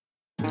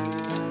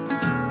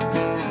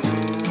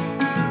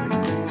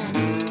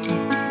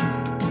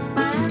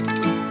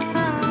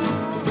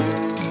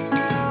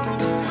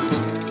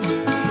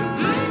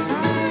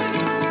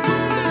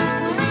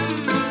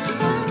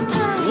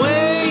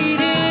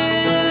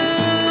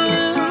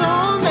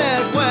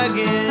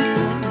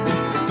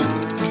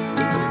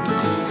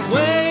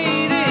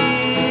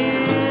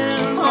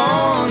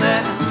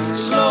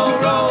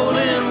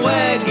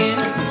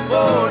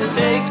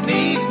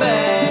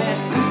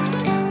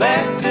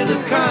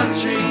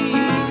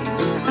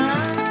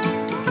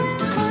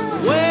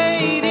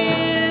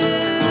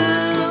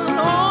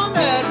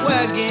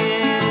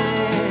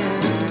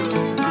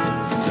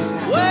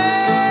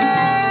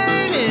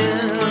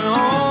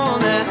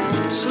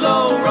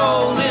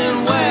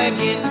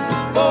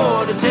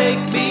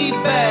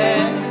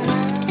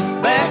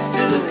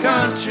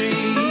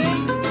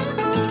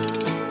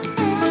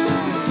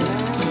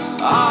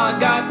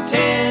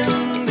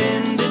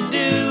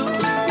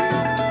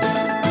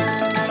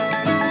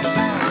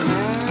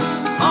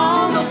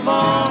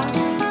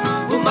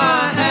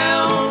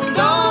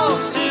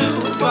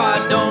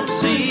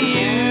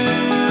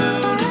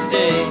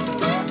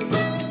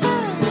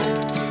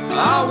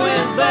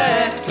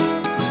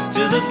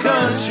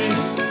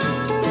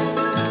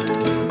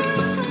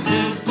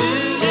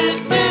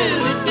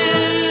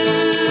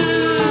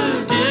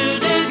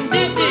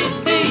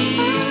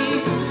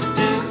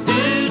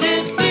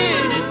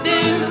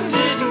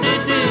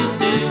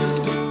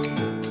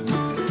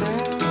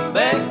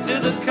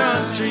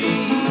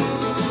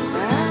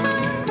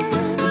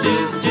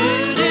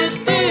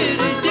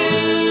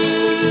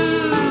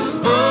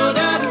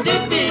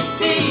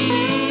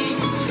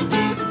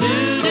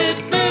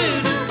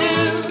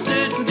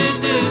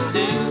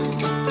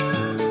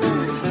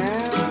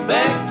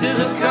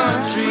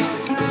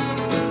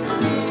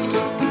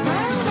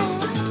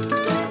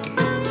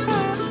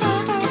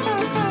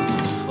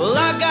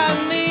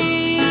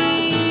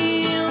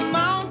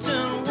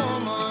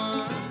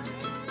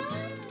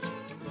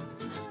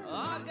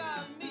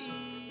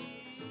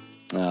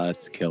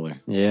 That's killer.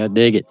 Yeah, I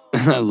dig it.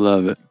 I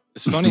love it.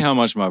 It's funny how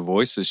much my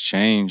voice has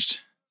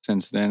changed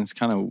since then. It's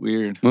kind of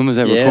weird. When was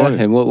that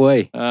recorded? In what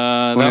way?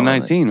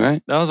 2019,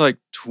 right? That was like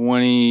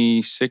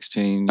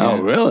 2016. Yeah.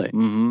 Oh, really?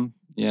 Mm-hmm.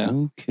 Yeah.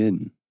 No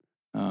kidding.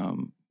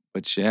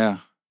 But yeah.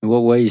 In what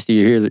ways do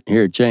you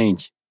hear it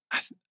change?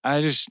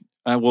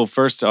 Well,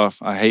 first off,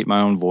 I hate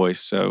my own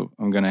voice, so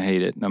I'm going to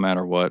hate it no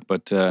matter what.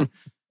 But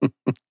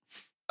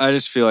I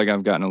just feel like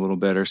I've gotten a little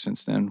better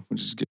since then,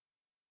 which is good.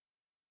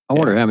 I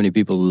wonder how many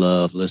people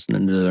love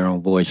listening to their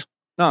own voice.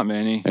 Not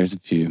many. There's a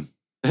few.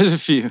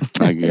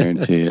 I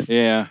guarantee it.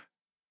 Yeah.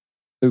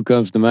 Who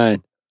comes to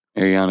mind?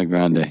 Ariana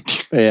Grande.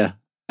 Yeah.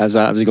 I was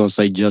going to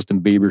say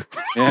Justin Bieber.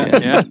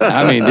 Yeah.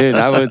 I mean, dude,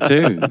 I would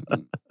too.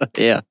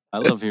 Yeah. I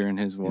love hearing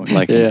his voice.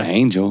 Like an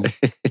angel.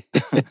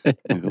 Like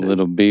a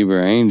little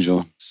Bieber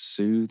angel.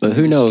 Soothing. But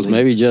who knows?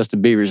 Maybe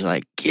Justin Bieber's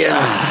like,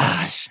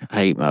 gosh, I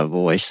hate my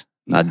voice.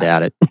 I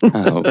doubt it.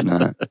 I hope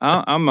not.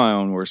 I'm my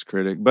own worst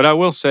critic, but I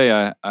will say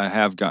I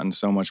have gotten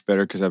so much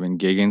better because I've been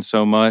gigging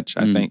so much.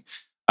 I think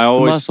I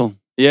always muscle.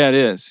 Yeah, it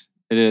is.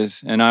 It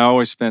is, and I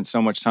always spent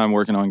so much time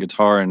working on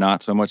guitar and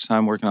not so much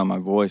time working on my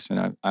voice.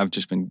 And I've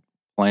just been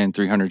playing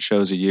 300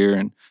 shows a year,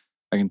 and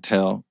I can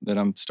tell that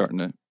I'm starting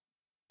to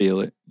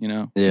feel it.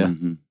 Yeah.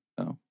 Mm-hmm.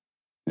 So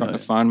starting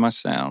to find my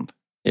sound.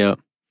 Yeah.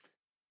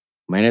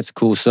 Man, that's a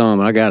cool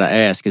song. I gotta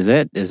ask, is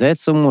that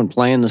someone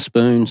playing the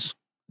spoons? Is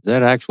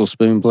that actual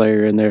spoon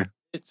player in there?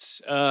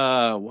 It's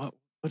what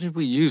did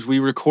we use? I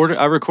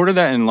recorded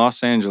that in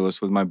Los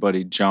Angeles with my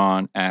buddy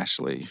John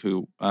Ashley,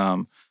 who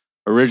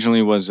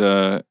originally was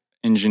a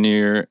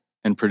engineer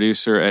and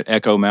producer at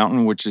Echo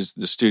Mountain, which is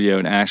the studio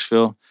in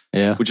Asheville.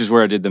 Yeah. Which is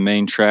where I did the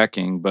main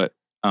tracking. But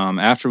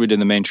after we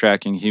did the main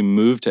tracking, he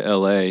moved to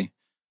LA,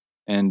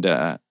 and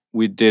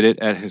we did it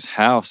at his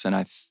house. And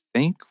I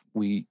think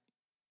we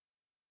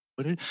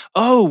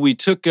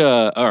took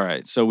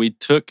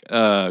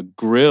a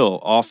grill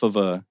off of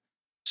a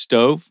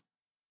stove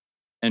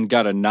and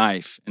got a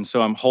knife. And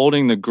so I'm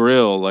holding the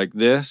grill like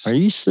this. Are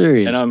you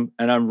serious? And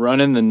I'm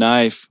running the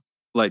knife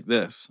like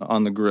this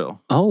on the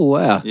grill. Oh,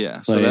 wow.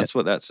 Yeah, so that's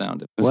what that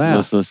sounded. Wow.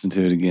 Let's listen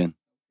to it again.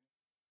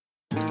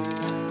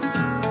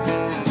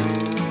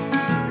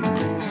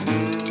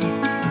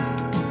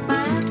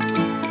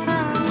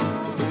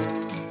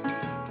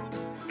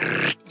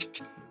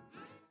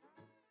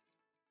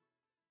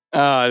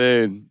 Oh,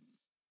 dude.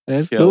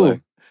 That's Killer.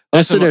 cool.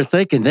 I'm sitting there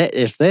thinking that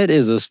if that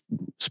is a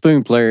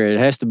spoon player, it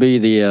has to be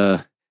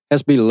the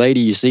lady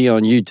you see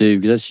on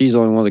YouTube, because she's the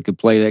only one that could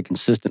play that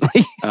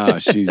consistently. Oh,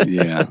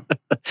 yeah.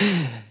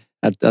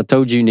 I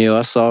told you, Neil,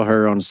 I saw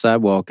her on the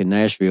sidewalk in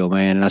Nashville,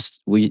 man, and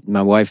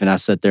my wife and I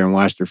sat there and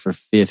watched her for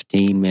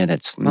 15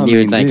 minutes. I You mean,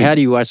 would think, dude. how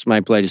do you watch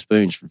somebody play the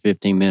spoons for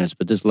 15 minutes?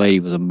 But this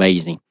lady was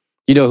amazing.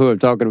 You know who I'm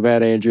talking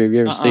about, Andrew? Have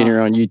you ever seen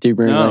her on YouTube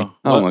or anything? No.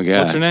 Oh, my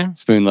God. What's her name?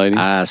 Spoon Lady.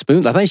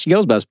 Spoon. I think she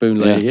goes by Spoon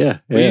Lady. Yeah.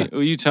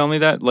 Will you tell me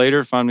that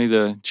later? Find me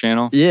the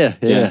channel. Yeah.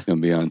 She's going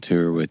to be on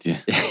tour with you.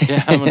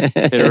 Yeah, I'm gonna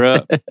hit her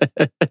up.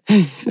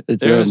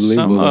 It's There was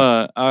some.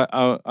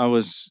 unbelievable. I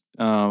was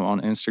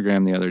on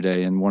Instagram the other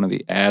day, and one of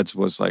the ads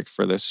was like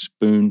for this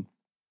spoon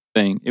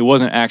thing. It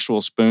wasn't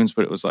actual spoons,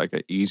 but it was like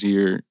an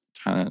easier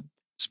kind of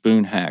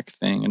spoon hack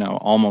thing. And I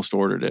almost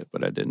ordered it,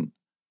 but I didn't.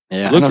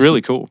 Yeah. It looked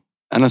really cool.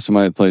 I know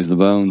somebody that plays the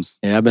bones.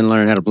 Yeah, I've been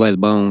learning how to play the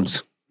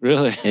bones.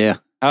 Really? Yeah.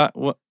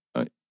 What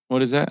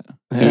is that?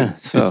 Yeah.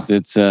 So,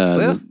 It's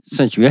well,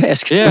 since you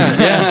asked.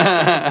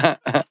 Yeah.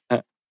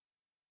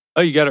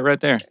 Oh, you got it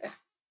right there.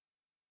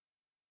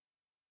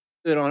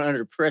 Put on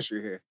under pressure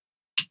here.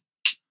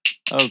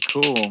 Oh,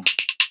 cool.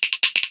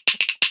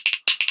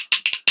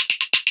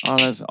 Oh,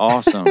 that's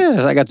awesome.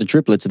 Yeah, I got the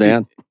triplets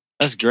down.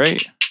 That's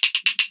great.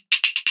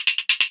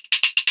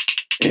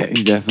 Yeah,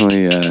 you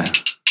definitely.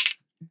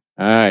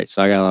 All right,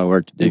 so I got a lot of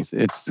work to do.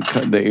 It's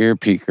the ear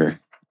peaker.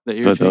 The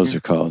That's what those are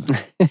called.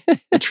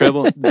 the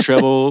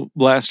treble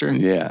blaster.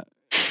 Yeah,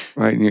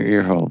 right in your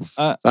ear holes.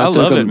 I took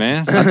love it, him-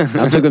 man.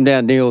 I took him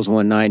down Neil's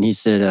one night, and he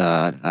said,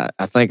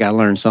 I think I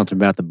learned something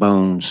about the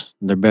bones.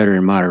 They're better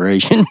in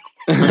moderation.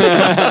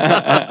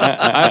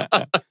 I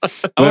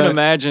would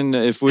imagine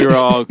if we were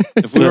all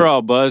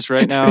buzzed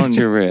right now, and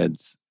your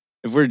reds.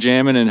 if we're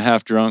jamming and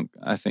half drunk,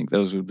 I think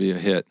those would be a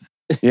hit.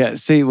 Yeah.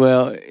 See,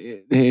 well,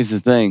 here's the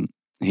thing.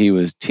 He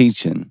was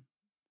teaching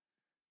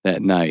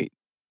that night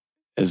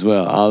as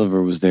well.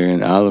 Oliver was there,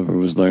 and Oliver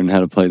was learning how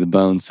to play the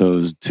bones. So it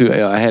was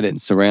I had it in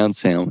surround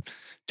sound,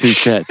 2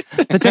 sets.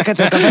 It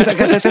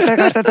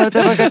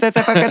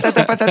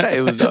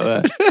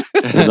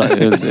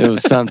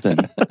was something.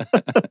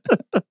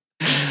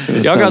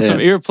 Y'all got some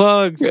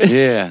earplugs.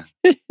 Yeah.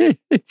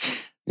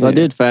 So I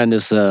did find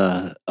this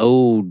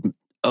old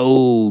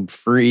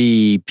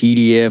free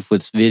PDF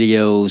with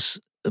videos,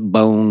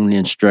 bone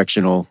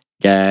instructional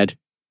guide.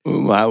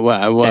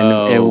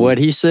 Wow. And what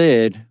he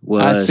said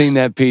was... I've seen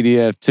that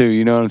PDF too.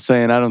 You know what I'm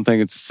saying? I don't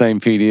think it's the same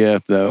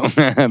PDF though.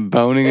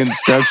 Boning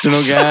instructional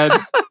guide.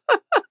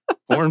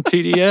 Porn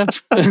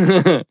PDF.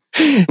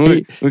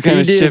 What kind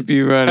of ship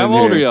you running? How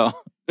old are here?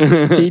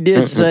 y'all? He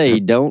did say,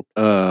 don't,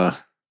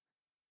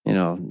 you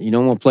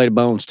don't want to play the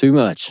bones too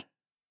much.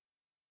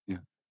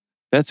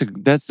 That's the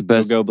They'll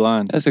best. go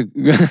blind. That's a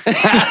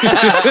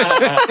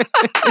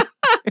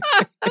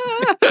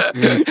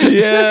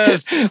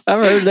yes.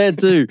 I've heard that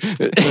too.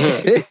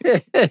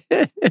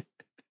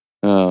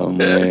 Oh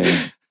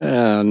man.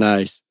 Oh,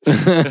 nice.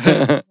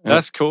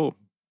 That's cool.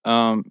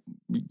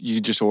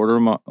 You just order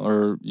them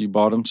or you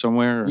bought them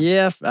somewhere? Or?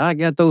 Yeah, I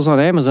got those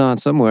on Amazon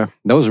somewhere.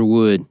 Those are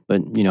wood,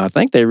 but I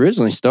think they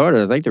originally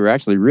started. I think they were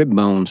actually rib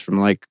bones from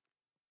like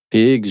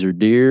pigs or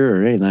deer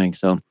or anything.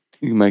 So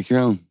You can make your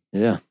own.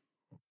 yeah.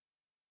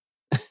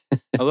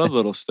 I love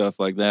little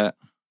stuff like that.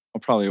 I'll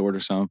probably order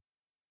some.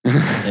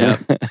 Yeah.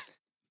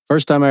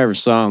 First time I ever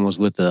saw him was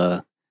with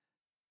the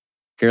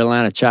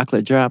Carolina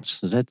Chocolate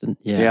Drops. Is that the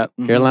Yeah.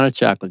 Carolina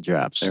Chocolate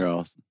Drops. They're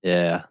awesome.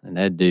 Yeah, and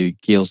that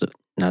dude kills it.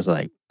 And I was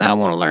like, I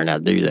want to learn how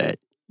to do that.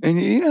 And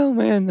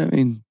man, I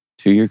mean,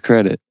 to your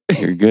credit,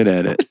 You're good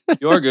at it.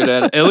 You are good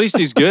at it. At least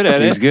he's good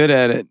at He's it. good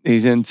at it.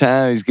 He's in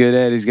time. He's good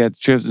at it. He's got the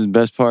trips. His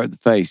best part of the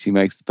face. He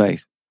makes the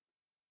face.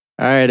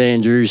 All right,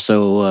 Andrew.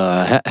 So,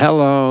 how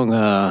long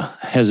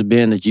has it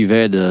been that you've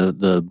had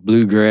the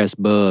bluegrass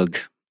bug?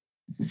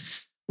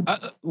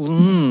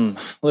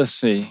 Let's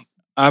see.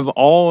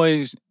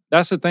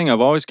 That's the thing.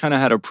 I've always kind of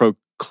had a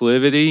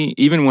proclivity,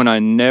 even when I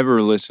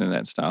never listened to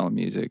that style of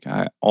music.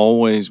 I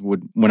always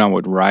would, when I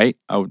would write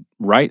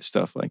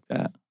stuff like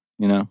that,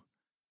 you know?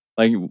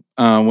 Like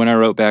when I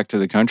wrote Back to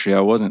the Country,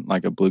 I wasn't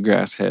like a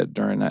bluegrass head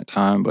during that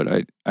time,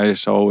 but I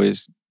just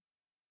always,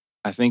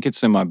 I think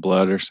it's in my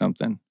blood or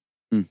something.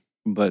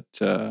 But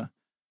so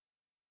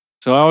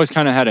I always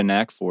kind of had a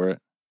knack for it.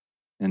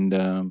 And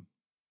do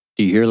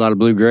you hear a lot of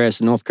bluegrass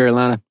in North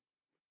Carolina?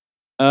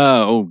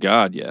 Oh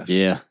God, yes.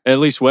 Yeah. At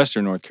least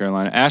Western North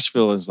Carolina.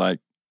 Asheville is like,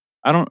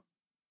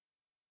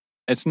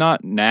 it's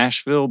not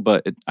Nashville,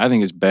 but I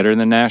think it's better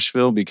than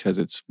Nashville because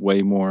it's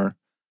way more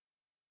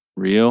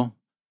real.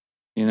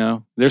 You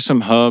know, there's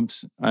some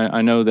hubs.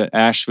 I know that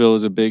Asheville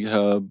is a big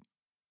hub,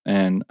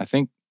 and I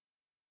think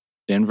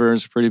Denver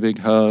is a pretty big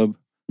hub.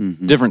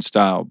 Mm-hmm. Different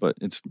style, but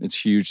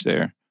it's huge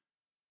there.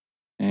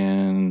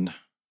 And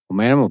well,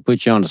 man, I'm gonna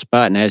put you on the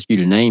spot and ask you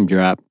to name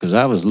drop because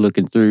I was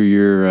looking through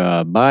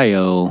your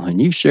bio, and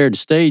you've shared the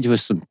stage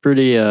with some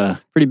pretty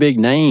big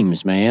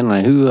names, man.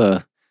 Like who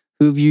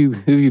have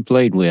you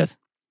played with?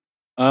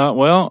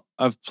 Well,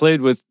 I've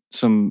played with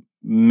some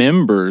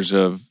members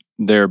of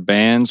their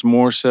bands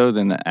more so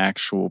than the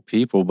actual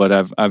people, but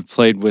I've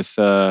played with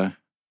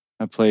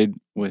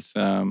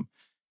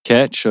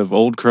Ketch of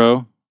Old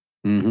Crow.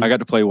 Mm-hmm. I got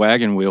to play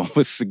Wagon Wheel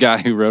with the guy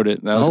who wrote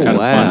it. That was kind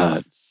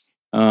of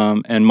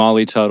fun. And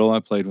Molly Tuttle,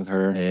 I played with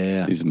her.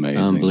 Yeah, she's amazing,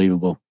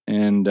 unbelievable.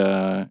 And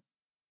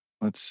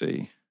let's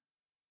see,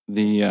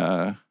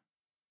 the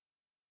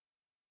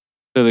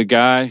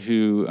guy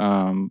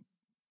who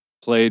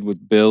played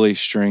with Billy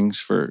Strings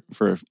for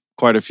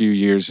quite a few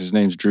years. His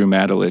name's Drew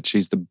Matalich.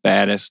 He's the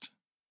baddest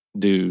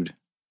dude,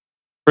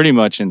 pretty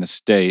much in the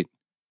state.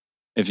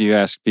 If you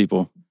ask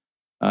people,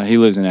 he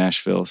lives in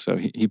Asheville, so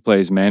he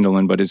plays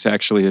mandolin, but it's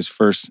actually his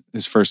first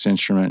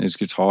instrument is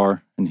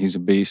guitar, and he's a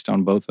beast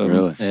on both of them.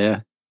 Really? Yeah.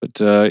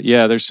 But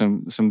yeah, there's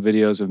some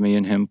videos of me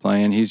and him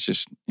playing.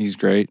 He's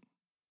great.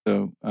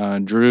 So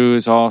Drew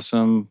is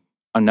awesome.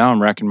 And now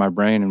I'm racking my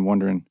brain and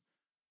wondering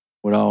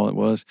what all it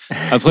was.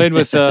 I played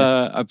with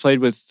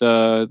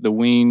the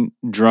Ween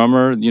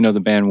drummer, you know, the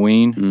band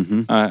Ween.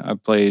 Mm-hmm. I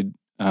played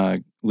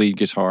lead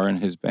guitar in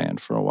his band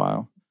for a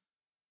while,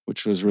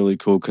 which was really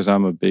cool because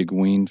I'm a big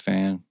Ween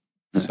fan.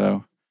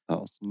 So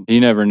awesome. He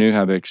never knew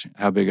how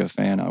big a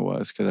fan I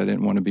was because I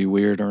didn't want to be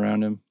weird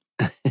around him.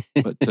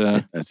 But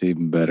that's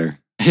even better.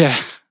 Yeah.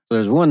 So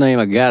there's one name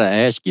I got to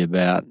ask you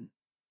about.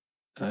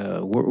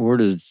 Where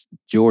does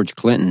George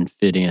Clinton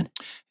fit in?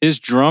 His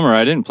drummer.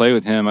 I didn't play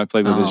with him. I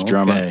played with his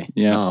drummer. Okay.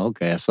 Yeah. Oh,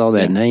 okay. I saw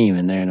that name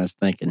in there, and I was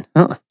thinking,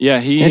 huh?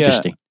 Yeah.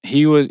 Interesting.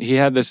 He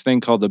had this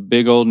thing called the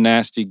Big Old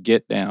Nasty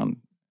Get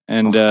Down,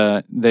 and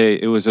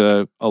it was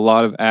a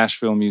lot of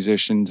Asheville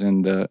musicians,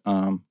 and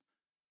the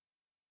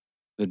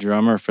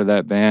drummer for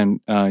that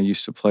band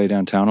used to play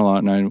downtown a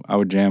lot, and I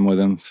would jam with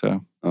him.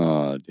 So,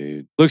 oh,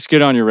 dude, looks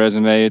good on your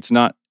resume. It's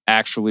not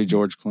actually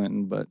George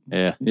Clinton, but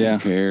yeah. Who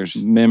cares?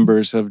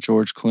 Members of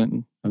George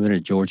Clinton. I've been a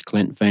George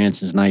Clinton fan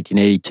since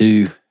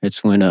 1982.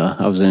 It's when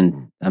I was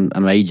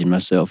I'm aging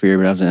myself here,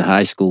 but I was in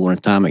high school when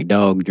Atomic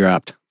Dog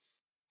dropped.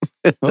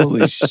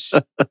 Holy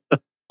shit.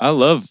 I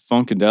love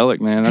Funkadelic,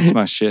 man. That's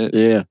my shit.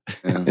 Yeah.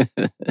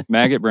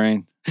 Maggot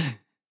Brain. Yeah.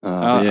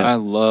 I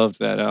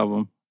loved that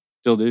album.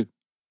 Still do.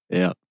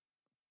 Yeah.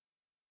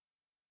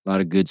 A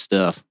lot of good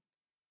stuff.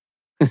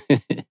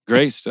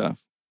 Great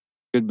stuff.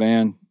 Good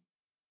band.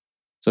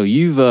 So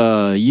you've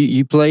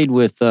you played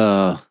with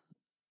quite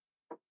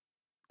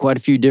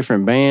a few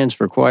different bands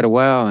for quite a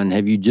while, and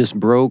have you just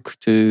broke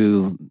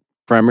to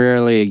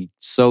primarily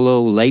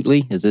solo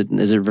lately? Is it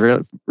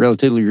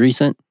relatively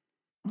recent?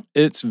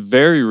 It's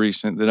very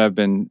recent that I've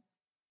been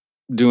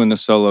doing the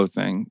solo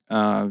thing.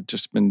 I've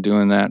just been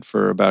doing that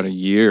for about a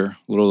year,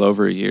 a little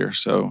over a year.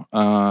 So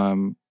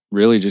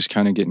really just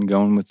kind of getting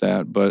going with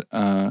that. But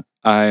I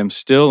am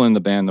still in the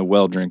band The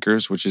Well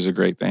Drinkers, which is a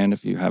great band.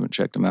 If you haven't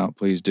checked them out,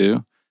 please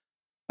do.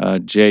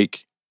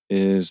 Jake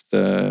is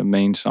the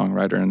main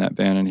songwriter in that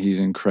band, and he's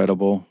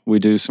incredible. We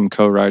do some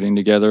co-writing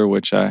together,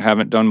 which I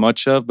haven't done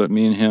much of, but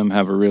me and him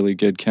have a really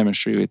good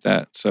chemistry with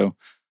that. So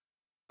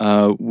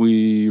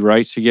we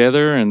write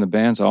together, and the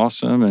band's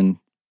awesome. And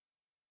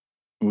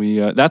we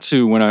that's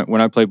who when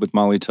I played with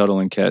Molly Tuttle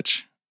and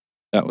Ketch,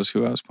 that was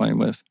who I was playing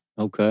with.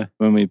 Okay.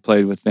 When we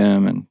played with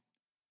them, and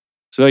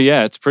so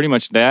yeah, it's pretty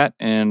much that.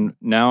 And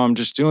now I'm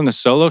just doing the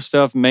solo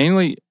stuff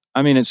mainly.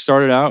 I mean, it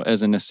started out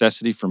as a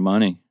necessity for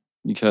money.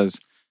 Because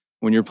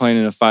when you're playing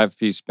in a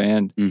 5-piece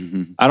band,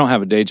 Mm-hmm. I don't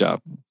have a day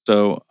job,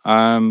 so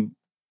I'm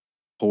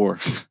poor,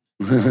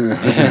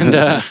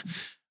 and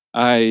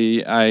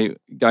I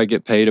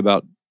get paid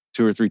about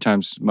 2 or 3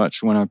 times as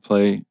much when I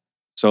play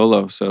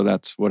solo. So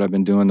that's what I've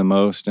been doing the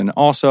most. And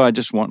also, I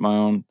just want my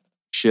own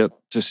ship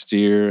to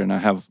steer, and I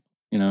have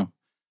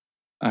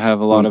I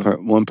have a lot of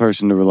one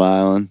person to rely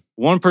on.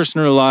 One person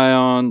to rely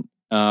on.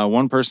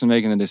 One person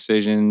making the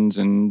decisions,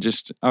 and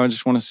I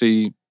just want to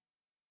see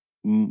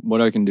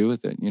what I can do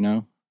with it, you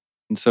know.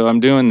 And so I'm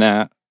doing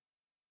that,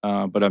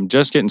 but I'm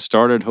just getting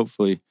started.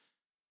 Hopefully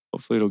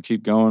it'll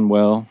keep going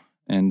well.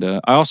 And I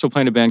also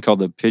play in a band called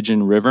the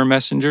Pigeon River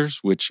Messengers,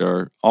 which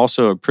are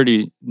also a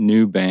pretty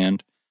new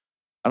band.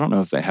 I don't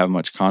know if they have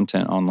much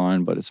content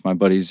online, but it's my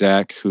buddy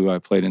Zach, who I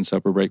played in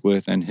Supper Break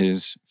with, and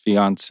his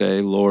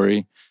fiance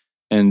Lori,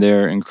 and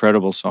they're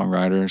incredible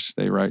songwriters.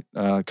 They write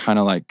kind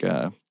of like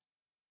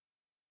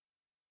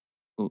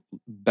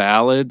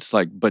ballads,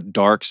 but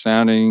dark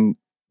sounding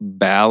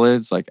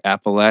ballads, like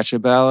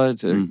Appalachia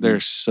ballads.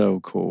 They're so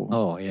cool.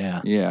 Oh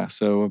yeah, yeah.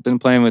 So I've been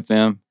playing with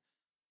them,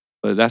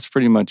 but that's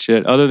pretty much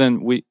it. Other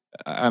than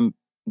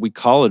we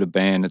call it a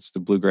band. It's the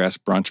Bluegrass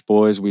Brunch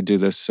Boys. We do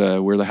this.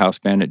 We're the house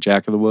band at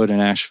Jack of the Wood in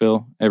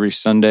Asheville. Every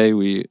Sunday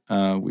we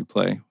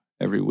play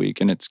every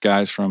week, and it's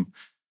guys from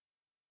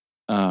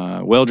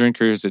Well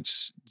Drinkers.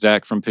 It's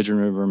Zach from Pigeon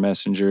River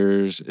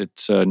Messengers.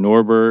 It's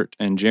Norbert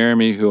and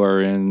Jeremy, who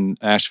are in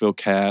Asheville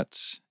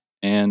Cats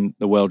and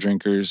the Well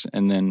Drinkers,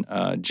 and then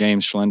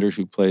James Schlender,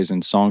 who plays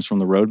in Songs from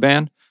the Road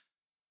Band,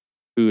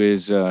 who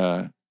is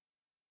I'm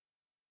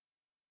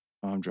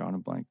drawing a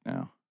blank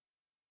now.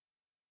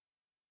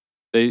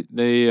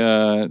 They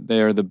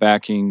are the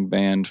backing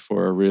band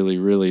for a really,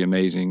 really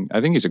amazing,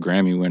 I think he's a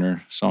Grammy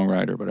winner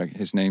songwriter, but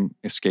his name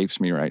escapes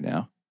me right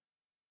now.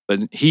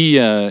 But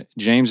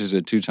James is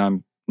a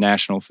 2-time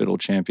national fiddle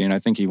champion. I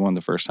think he won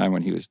the first time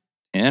when he was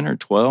 10 or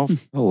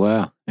 12. Oh,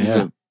 wow. He's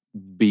a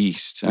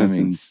beast. That's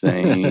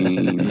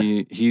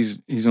insane. He's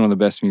one of the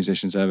best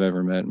musicians I've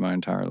ever met in my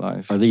entire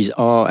life. Are these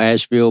all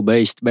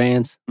Asheville-based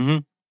bands? Mm-hmm.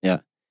 Yeah.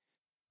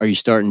 Are you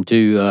starting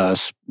to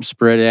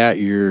spread out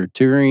your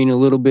touring a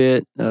little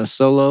bit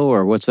solo,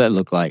 or what's that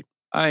look like?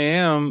 I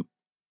am.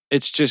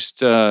 It's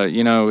just,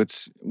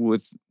 it's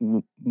with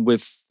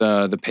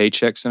the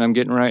paychecks that I'm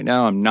getting right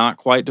now, I'm not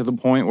quite to the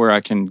point where I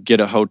can get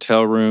a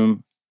hotel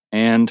room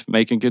and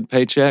make a good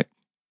paycheck.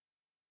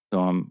 So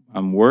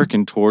I'm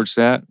working towards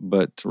that,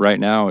 but right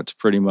now it's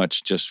pretty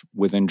much just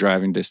within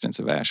driving distance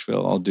of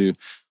Asheville. I'll do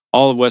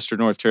all of Western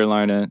North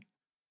Carolina,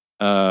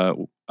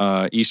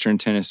 Eastern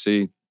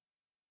Tennessee,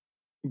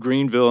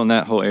 Greenville and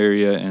that whole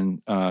area,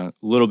 and a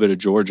little bit of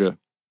Georgia.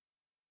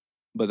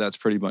 But that's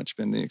pretty much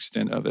been the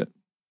extent of it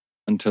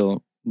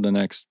until the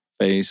next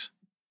phase.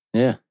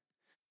 Yeah.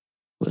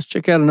 Let's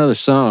check out another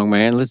song,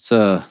 man. Let's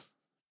tell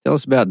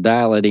us about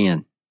Dial It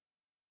In.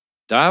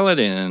 Dial It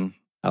In.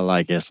 I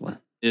like this one.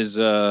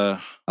 I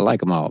like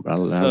them all,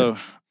 but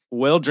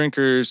Well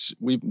Drinkers,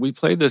 we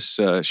played this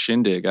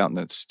shindig out in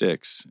the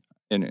sticks,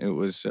 and it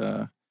was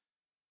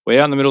way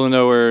out in the middle of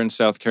nowhere in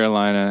South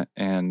Carolina,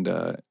 and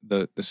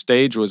the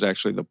stage was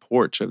actually the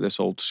porch of this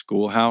old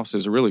schoolhouse. It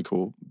was a really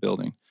cool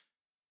building.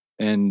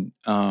 And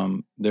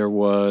there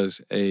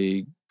was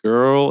a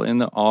girl in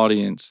the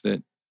audience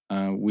that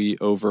we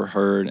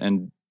overheard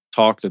and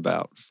talked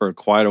about for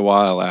quite a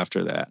while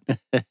after that.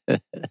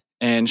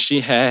 And she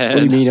had...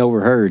 What do you mean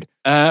overheard?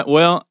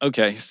 Well,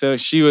 okay. So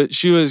she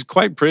was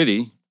quite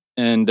pretty,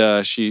 and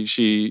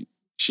she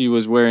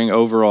was wearing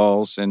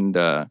overalls, and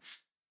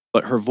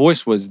but her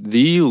voice was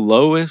the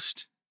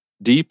lowest,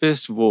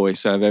 deepest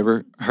voice I've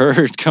ever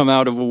heard come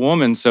out of a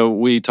woman. So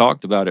we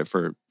talked about it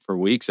for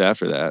weeks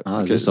after that. Oh,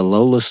 is this a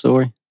Lola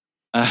story?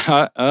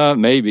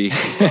 Maybe.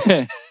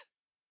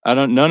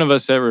 None of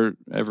us ever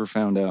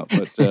found out,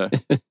 but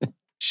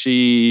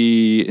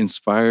she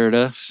inspired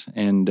us,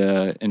 and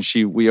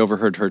we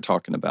overheard her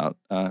talking about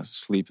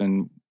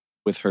sleeping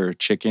with her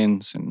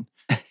chickens, and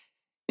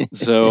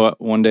so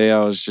one day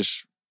I was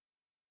just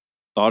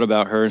thought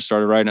about her and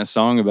started writing a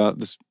song about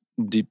this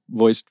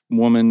deep-voiced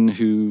woman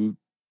who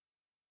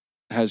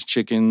has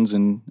chickens,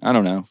 and I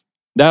don't know.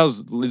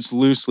 It's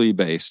loosely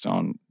based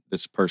on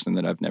this person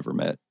that I've never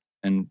met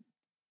and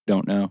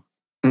don't know.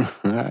 All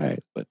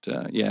right. But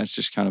it's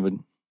just kind of a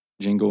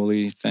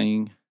jingly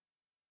thing.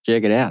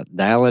 Check it out.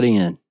 Dial It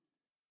In.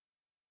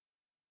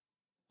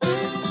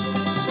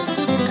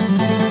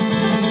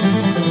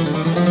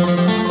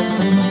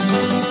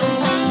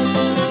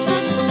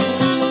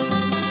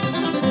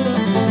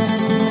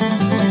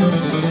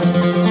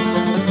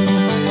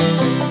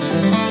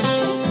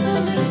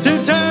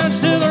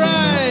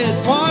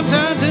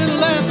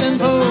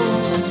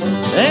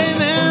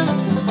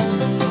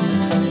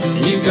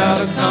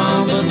 Got a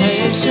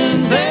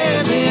combination,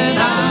 baby, and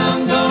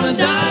I'm gonna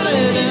dial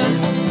it in.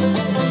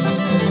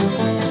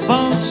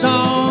 Funk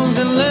song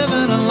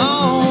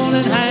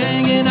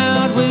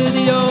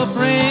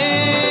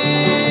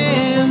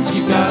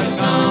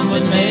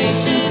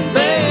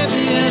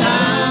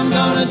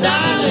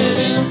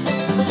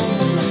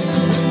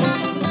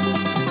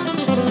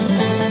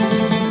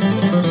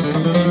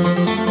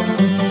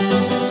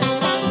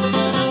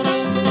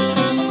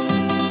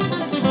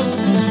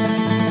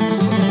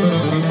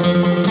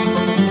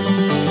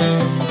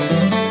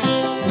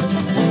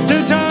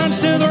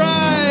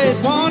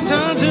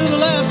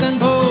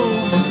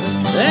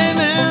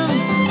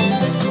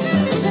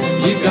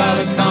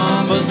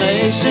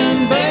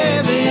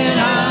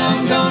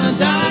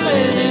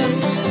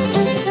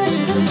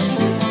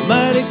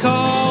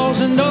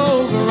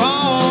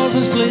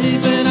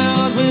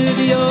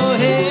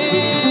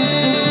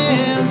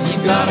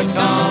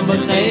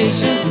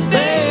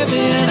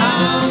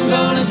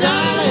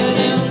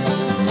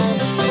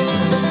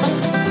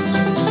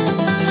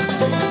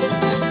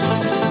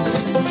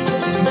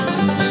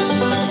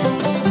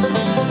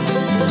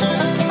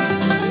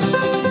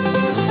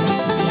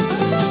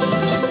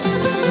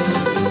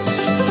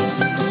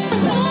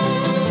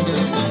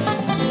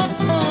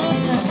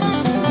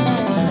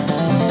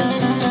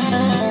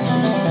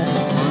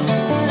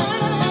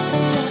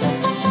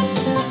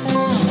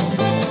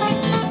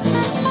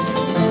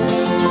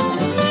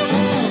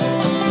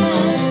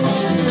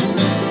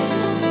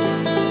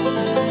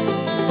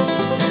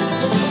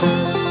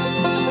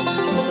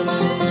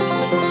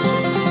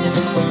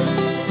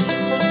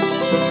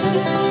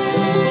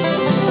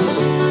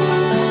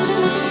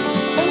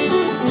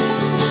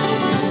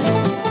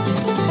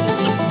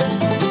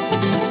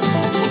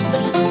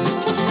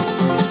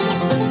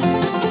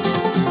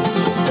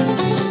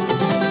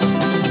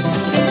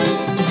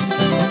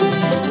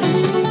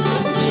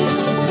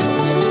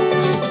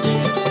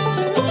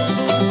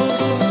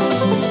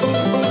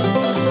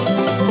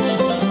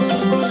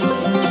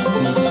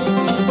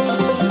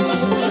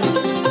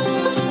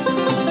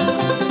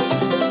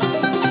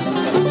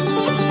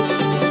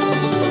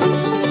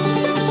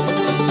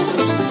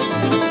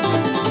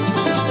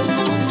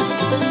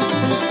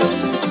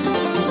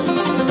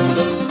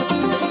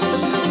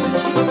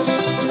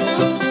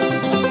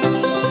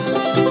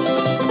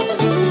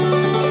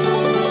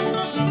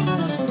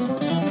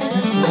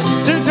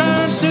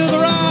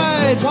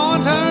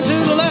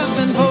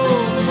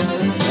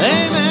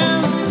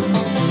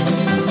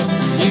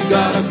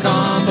got a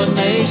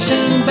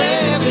combination,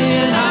 baby,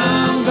 and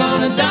I'm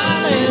gonna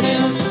dial it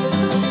in.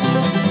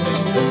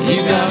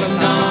 You got a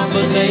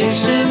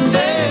combination,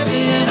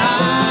 baby, and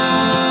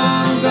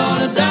I'm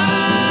gonna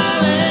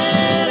dial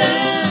it in.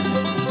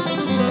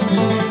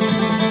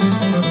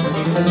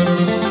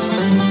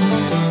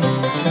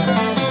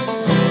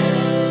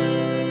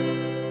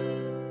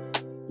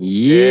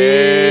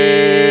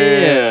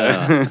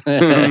 Yeah.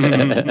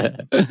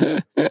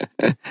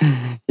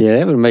 Yeah,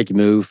 that would make you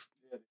move.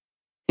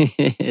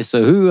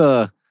 So who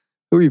are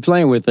you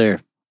playing with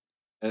there?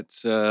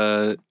 That's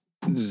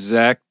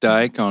Zach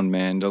Dyke on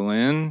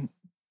mandolin.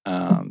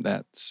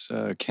 That's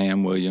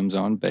Cam Williams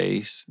on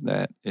bass.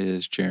 That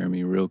is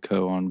Jeremy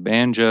Rilko on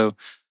banjo.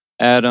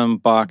 Adam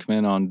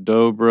Bachman on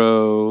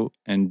dobro.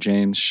 And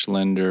James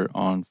Schlender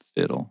on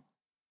fiddle.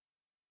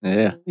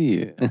 Yeah.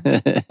 Yeah.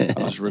 I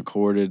was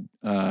recorded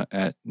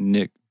at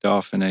Nick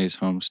Dauphinet's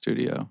home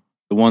studio.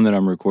 The one that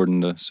I'm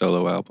recording the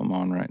solo album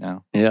on right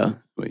now. Yeah.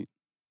 Sweet.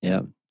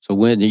 Yeah. So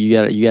when you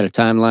got a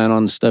timeline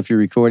on the stuff you're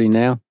recording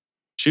now?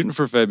 Shooting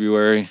for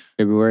February.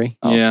 February?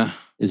 Yeah.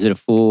 Is it a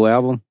full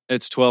album?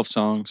 It's 12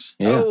 songs.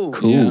 Yeah. Oh,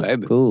 cool. yeah.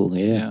 Cool.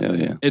 Yeah. Hell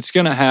yeah. It's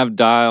going to have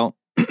Dial.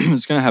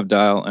 It's going to have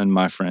Dial and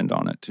My Friend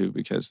on it too,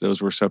 because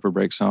those were Supper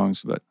Break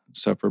songs, but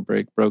Supper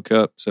Break broke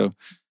up. So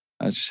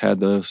I just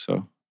had those.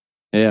 So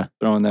Yeah.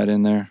 throwing that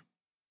in there.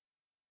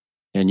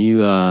 And you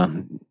got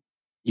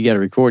a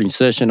recording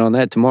session on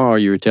that tomorrow,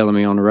 you were telling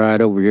me on the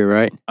ride over here,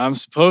 right? I'm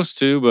supposed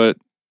to, but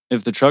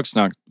if the truck's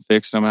not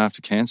fixed, I'm going to have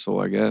to cancel,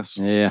 I guess.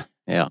 Yeah.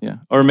 Yeah. Yeah.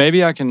 Or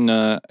maybe I can,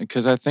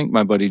 because I think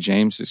my buddy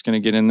James is going to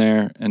get in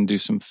there and do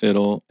some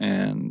fiddle,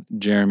 and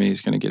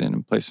Jeremy's going to get in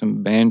and play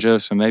some banjo.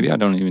 So maybe I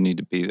don't even need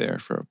to be there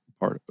for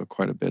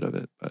quite a bit of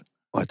it. But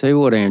Well, I tell you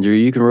what, Andrew,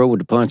 you can roll with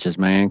the punches,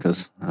 man,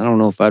 because I don't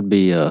know if I'd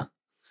be as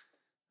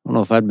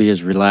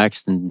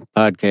relaxed and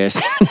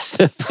podcasting and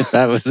stuff if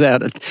I was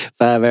out at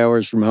 5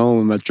 hours from home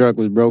and my truck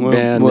was broke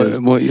down.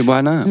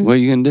 Why not? What are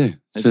you going to do?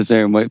 Sit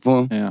there and wait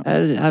for him?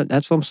 yeah.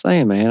 That's what I'm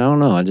saying, man. I don't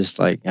know. I just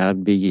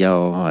I'd be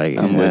all like,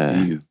 I'm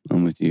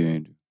with you,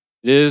 Andrew.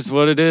 It is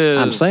what it is.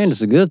 I'm saying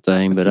it's a good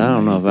thing, but I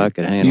don't know if I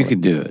could handle it. You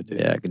could do it, dude.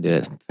 Yeah, I could do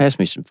it. Pass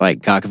me some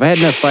fighting cock. If I had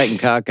enough fighting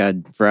cock,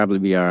 I'd probably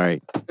be all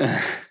right.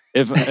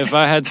 If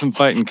I had some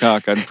fighting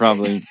cock, I'd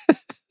probably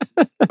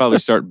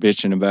start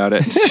bitching about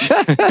it.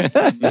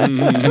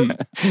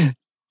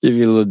 Give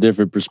you a little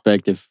different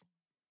perspective.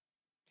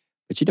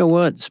 But you know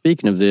what?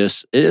 Speaking of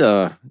this,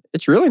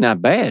 it's really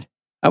not bad.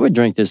 I would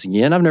drink this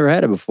again. I've never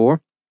had it before.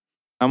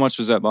 How much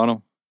was that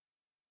bottle?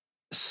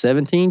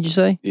 17, did you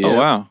say? Yeah. Oh,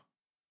 wow.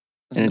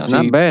 And it's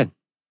not bad.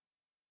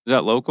 Is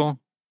that local?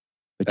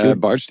 But you're,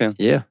 Bardstown.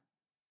 yeah.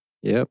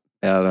 Yep.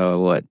 About,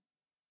 what,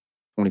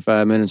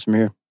 25 minutes from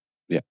here?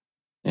 Yeah.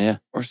 Yeah.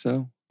 Or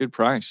so. Good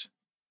price.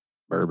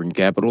 Bourbon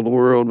capital of the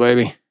world,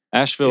 baby.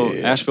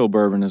 Asheville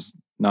bourbon is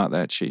not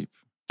that cheap.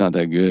 Not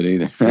that good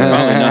either. Probably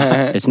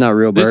not. It's not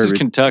real bourbon. This is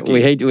Kentucky.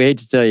 We hate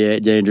to tell you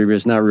that, Andrew, but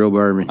it's not real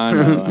bourbon. I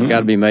know. It's got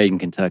to be made in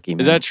Kentucky, man.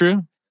 Is that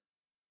true?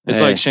 It's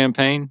Yeah. like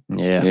champagne?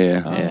 Yeah.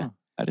 Yeah. Oh, Yeah.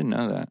 I didn't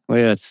know that.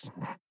 Well,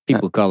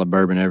 people call it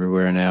bourbon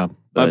everywhere now. My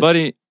But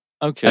buddy,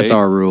 okay. that's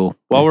our rule.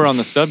 While we're on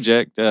the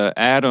subject,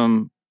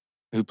 Adam,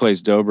 who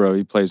plays dobro,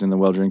 he plays in the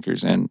Well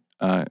Drinkers, and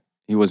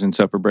he was in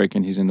Supper Break,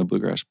 and he's in the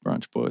Bluegrass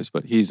Brunch Boys,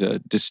 but he's a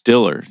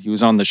distiller. He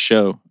was on the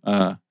show.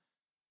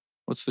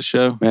 What's the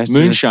show?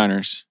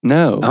 Moonshiners.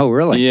 No. Oh,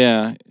 really?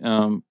 Yeah.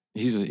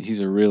 He's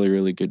a really,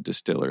 really good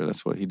distiller.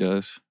 That's what he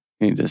does.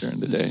 He during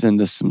just the day.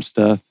 send us some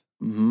stuff.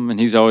 And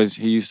he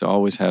used to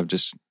always have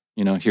just,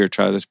 here,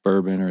 try this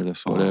bourbon or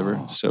this whatever.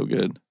 Oh. It's so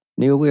good.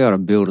 Neil, we ought to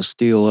build a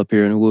still up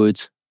here in the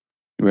woods.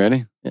 You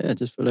ready? Yeah,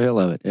 just for the hell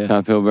of it. Yeah.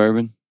 Top Hill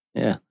Bourbon.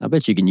 Yeah. I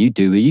bet you can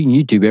YouTube it. You can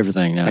YouTube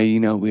everything now. Hey,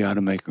 we ought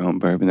to make our own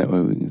bourbon. That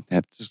way we can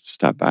have to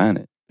stop buying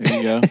it. There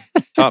you go.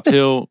 Top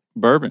Hill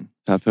Bourbon.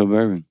 Top Hill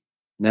Bourbon.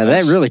 Now,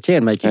 that really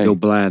can make you go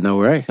blind, though,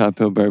 right? Top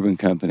Hill Bourbon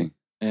Company.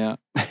 Yeah.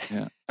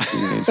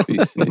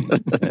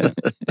 HBC. Yeah.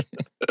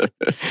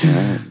 All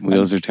right.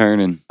 Wheels are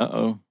turning.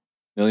 $1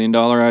 million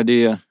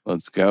idea.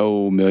 Let's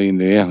go. $1 million.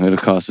 Yeah, it'll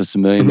cost us $1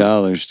 million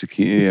to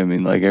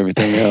keep. Like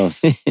everything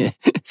else.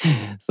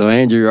 So,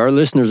 Andrew, our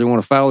listeners that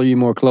want to follow you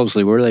more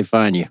closely, where do they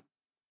find you?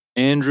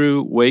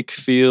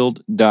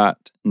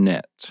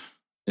 AndrewWakefield.net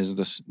is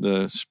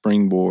the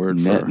springboard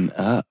Netting for.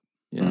 up.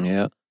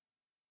 Yeah.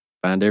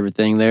 Find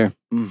everything there.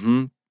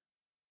 Mm-hmm.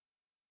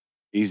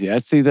 Easy.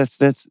 That's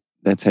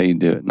how you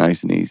do it.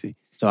 Nice and easy.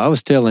 So, I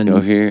was telling Go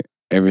here.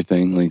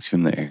 Everything links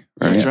from there.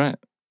 Right? That's right.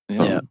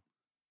 Yeah.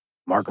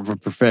 Market for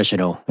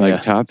professional.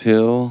 Like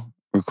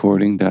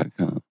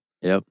tophillrecording.com.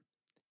 Yep.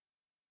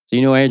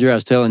 So, Andrew, I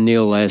was telling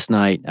Neil last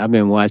night,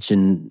 my wife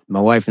and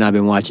I have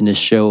been watching this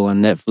show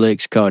on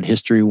Netflix called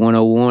History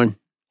 101.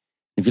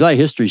 If you like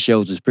history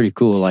shows, it's pretty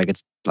cool.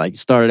 It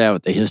started out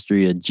with the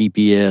history of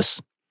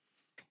GPS.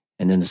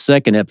 And then the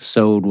second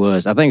episode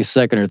was, I think the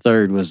second or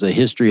third was the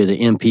history of the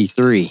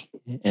MP3.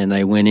 And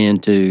they went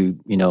into,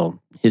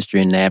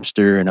 history of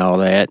Napster and all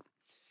that.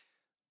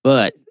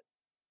 But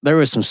there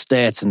were some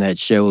stats in that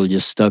show that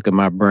just stuck in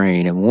my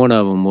brain. And one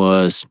of them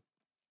was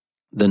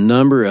the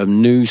number of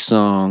new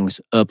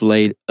songs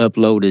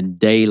uploaded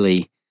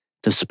daily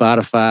to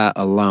Spotify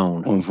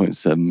alone?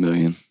 1.7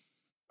 million.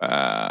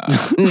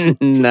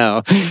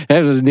 No,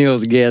 that was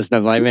Neil's guess. And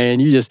I'm like, man,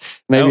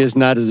 maybe it's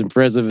not as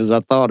impressive as I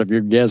thought if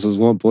your guess was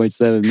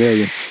 1.7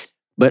 million.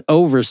 But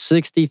over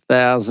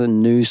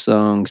 60,000 new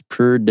songs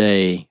per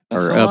day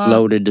That's are a lot.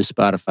 uploaded to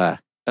Spotify.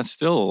 That's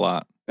still a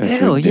lot. That's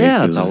Hell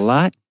yeah, it's a ridiculous.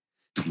 lot.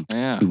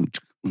 Yeah.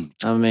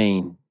 I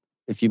mean,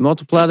 if you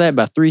multiply that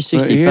by Well,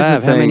 365, here's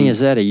the how many thing. is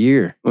that a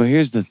year? Well,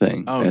 here's the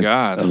thing. Oh, That's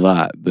God. a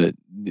lot. But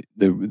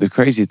the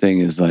crazy thing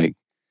is like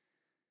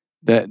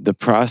that the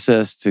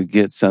process to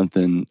get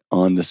something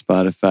onto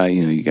Spotify,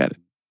 you got to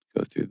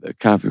go through the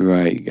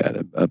copyright. You got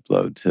to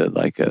upload to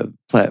like a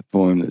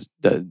platform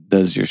that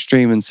does your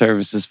streaming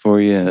services for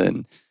you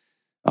and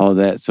all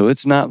that. So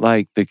it's not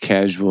like the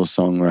casual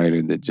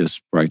songwriter that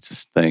just writes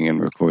this thing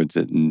and records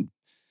it. And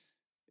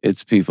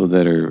it's people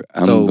that are,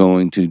 I'm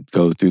going to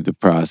go through the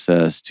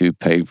process to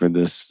pay for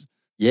this.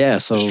 Yeah,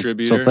 so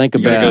Distributor. think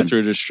You gotta about go through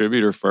a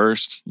distributor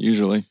first,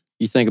 usually.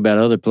 you think about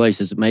other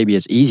places, maybe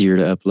it's easier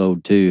to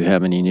upload to how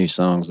many new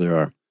songs there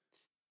are.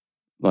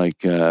 Like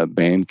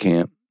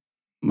Bandcamp,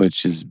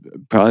 which is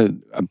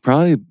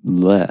probably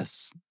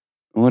less.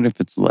 I wonder if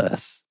it's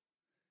less.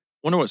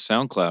 Wonder what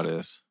SoundCloud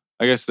is.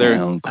 I guess they're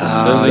SoundCloud.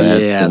 Oh,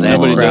 That's yeah, the that's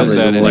one. Nobody does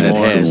probably that the one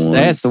anymore. that has.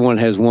 That's the one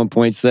that has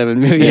 1.7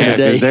 million Yeah, a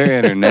day. because they're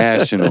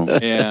international.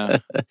 Yeah.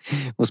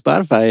 Well,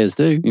 Spotify is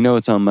too. You know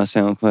what's on my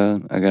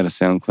SoundCloud? I got a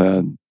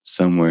SoundCloud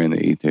somewhere in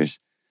the ethers,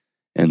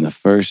 and I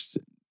think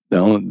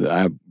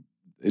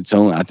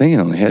it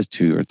only has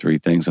 2 or 3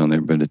 things on there,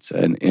 but it's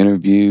an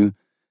interview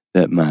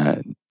that my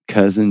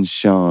cousin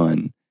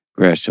Sean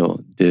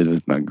Greshel did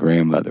with my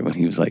grandmother when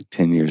he was like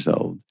 10 years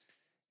old.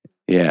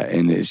 Yeah,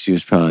 and she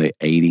was probably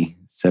 80,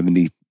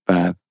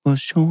 75. Well,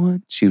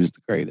 Sean, she was the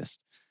greatest.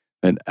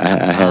 But I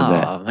had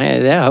that. Oh,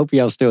 man, I hope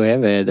y'all still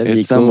have that. That'd be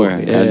It's cool.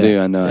 somewhere. Yeah. I do.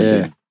 I know I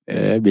Yeah. do. Yeah,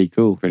 that'd be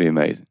cool. Pretty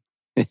amazing.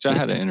 I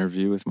had an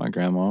interview with my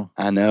grandma.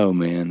 I know,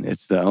 man.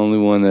 It's the only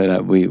one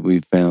that we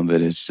found,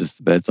 but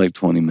it's like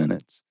 20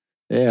 minutes.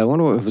 Yeah, I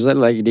wonder was that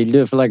like, did he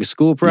do it for like a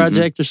school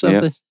project or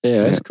something?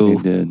 Yeah, that's Yeah, cool.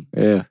 He did.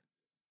 Yeah.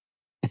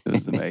 It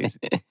was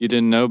amazing. You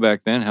didn't know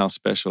back then how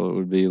special it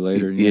would be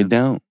later. You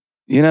don't.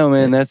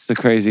 Man, that's the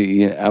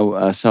crazy.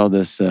 I saw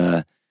this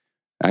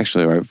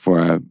actually right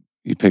before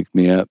you picked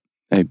me up.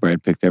 Hey,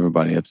 Brad picked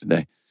everybody up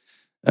today.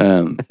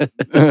 I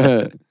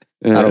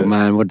don't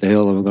mind what the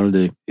hell I'm going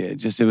to do. Yeah,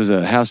 it was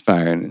a house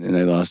fire and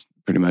they lost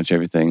pretty much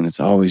everything. And it's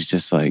always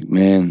just like,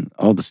 man,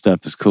 all the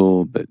stuff is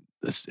cool, but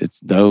it's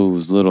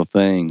those little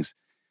things.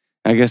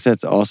 I guess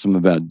that's awesome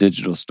about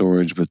digital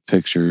storage with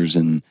pictures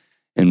and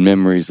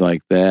memories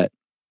like that.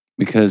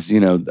 Because,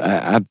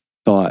 I've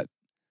thought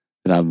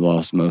that I've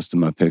lost most of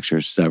my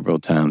pictures several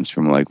times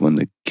from like when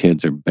the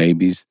kids are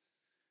babies.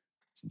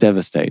 It's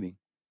devastating.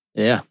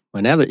 Yeah.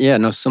 Well, now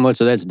that, so much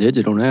of that's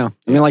digital now.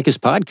 I mean, like this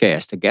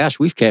podcast. Gosh,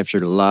 we've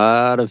captured a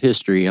lot of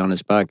history on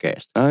this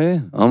podcast. Oh,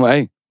 yeah.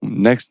 Hey,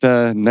 next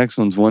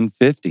one's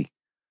 150.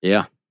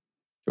 Yeah.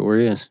 Sure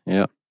is.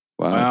 Yeah.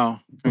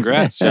 Wow.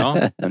 Congrats, y'all.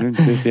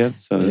 150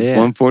 episodes. Yeah.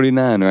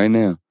 149 right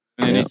now.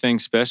 Anything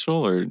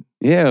special or?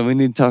 Yeah, we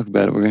need to talk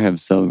about it. We're going to have a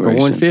For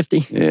celebration.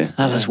 150? Yeah.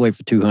 Let's wait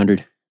for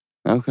 200.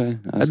 Okay.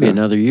 That'd be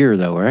another year,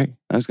 though, right?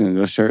 I was going to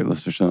go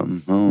shirtless or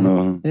something. I don't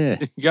know. Yeah.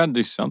 You got to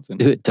do something.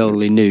 Do it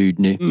totally nude.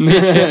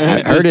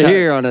 I heard it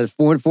here on a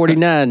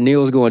 149.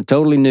 Neil's going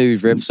totally nude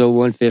for episode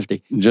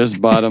 150.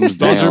 Just bottoms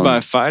down. Sponsored by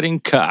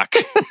Fighting Cock.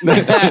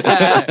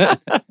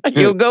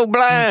 You'll go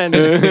blind.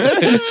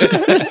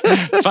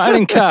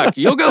 Fighting Cock.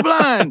 You'll go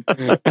blind.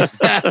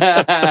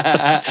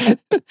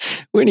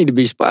 We need to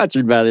be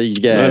sponsored by these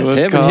guys.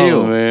 Let's Heaven call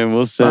Hill. them, man.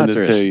 We'll send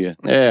Sponsor it us. to you.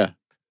 Yeah.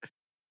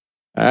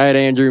 All right,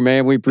 Andrew,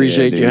 man. We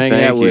appreciate Yeah, you dude. hanging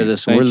Thank out you. with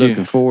us. Thank We're you.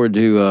 looking forward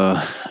to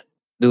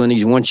doing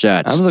these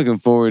one-shots. I'm looking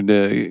forward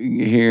to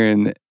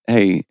hearing,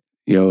 hey,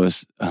 yo,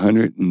 it's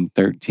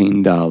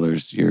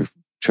 $113 your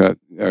truck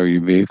or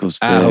your vehicle's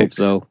fixed. I hope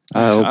so.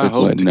 I hope I it's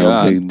hope Wasn't to no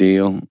God. big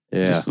deal.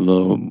 Yeah. Just a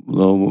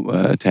little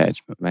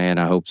attachment. Man,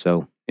 I hope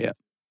so. Yeah.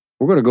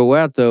 We're going to go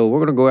out, though. We're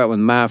going to go out with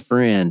My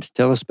Friend.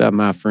 Tell us about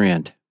My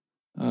Friend.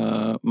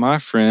 My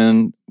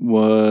Friend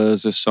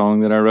was a song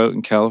that I wrote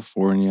in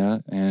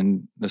California,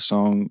 and the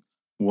song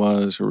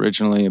was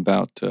originally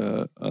about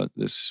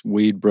this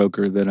weed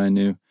broker that I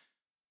knew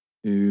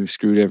who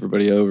screwed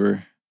everybody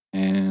over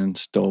and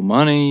stole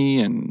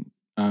money and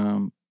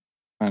kind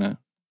of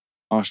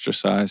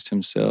ostracized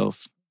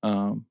himself.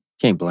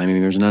 Can't blame him.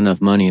 There's not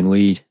enough money in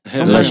weed.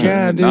 Oh my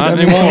God, dude! Not I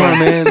mean, anymore. come on,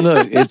 man.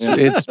 Look, it's Yeah.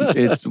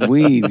 it's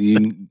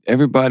weed.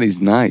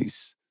 Everybody's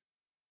nice.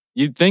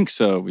 You'd think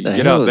so, but you The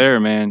get hell- out there,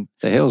 man.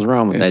 The hell's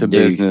wrong with It's that a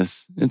dude?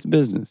 business. It's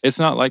business. It's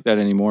not like that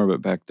anymore,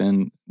 but back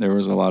then there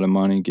was a lot of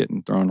money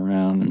getting thrown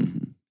around and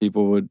Mhm.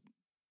 people would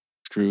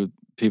screw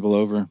people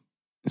over.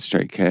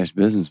 Straight cash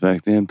business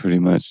back then, pretty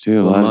much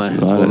too. Well, that's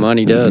what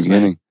money does,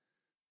 man.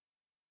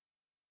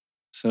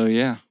 So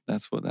yeah,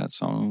 that's what that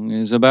song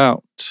is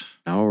about.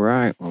 All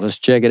right. Well, let's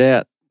check it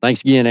out.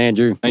 Thanks again,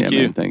 Andrew. Thank you.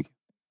 Man, thank you.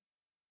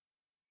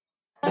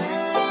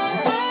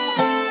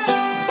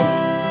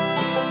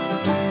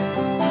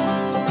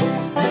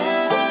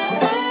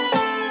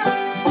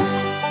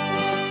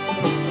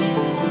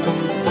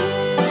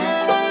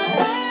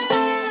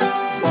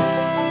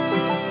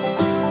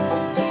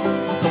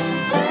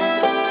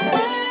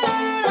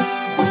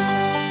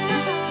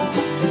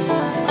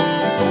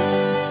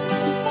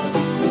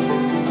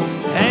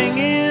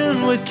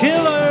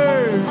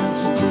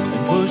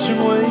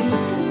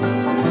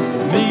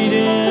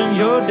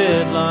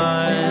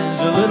 deadline's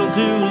a little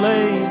too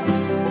late.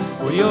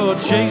 Well, you're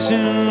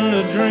chasing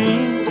a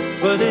dream,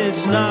 but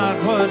it's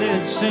not what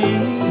it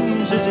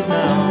seems, is it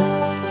now?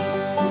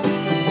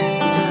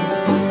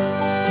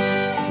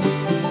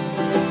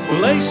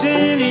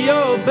 Placing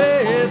your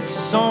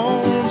bets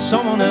on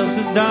someone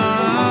else's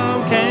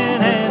dime,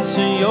 can't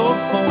answer your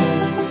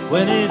phone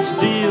when it's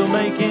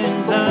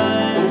deal-making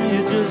time. You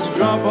just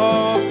drop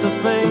off the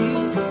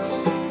face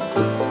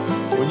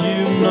when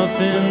you've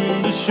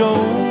nothing to show.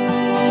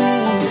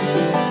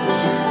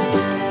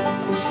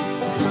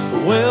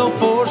 Well,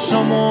 for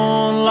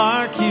someone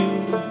like you,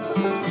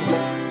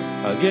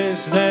 I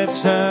guess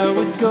that's how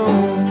it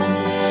goes.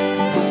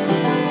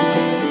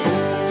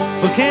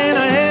 But can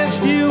I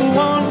ask you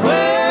one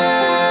question,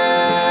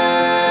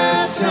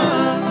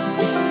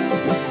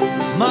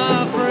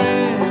 my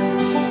friend?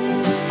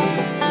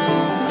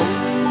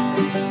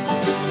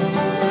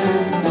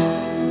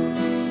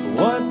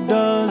 What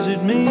does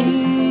it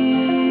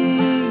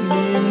mean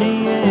in the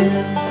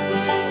end?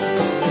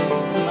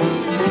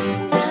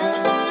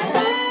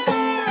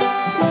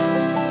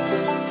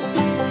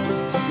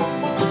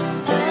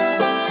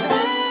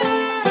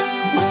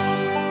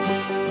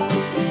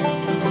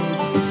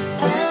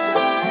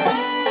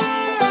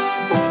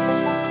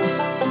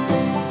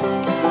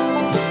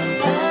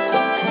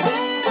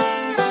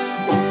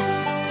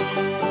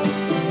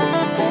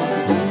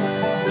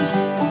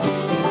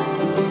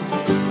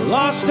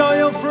 Lost all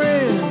your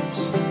friends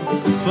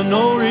for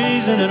no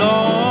reason at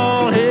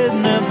all. It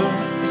never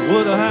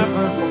would have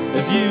happened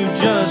if you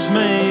just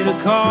made a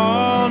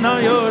call. Now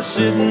you're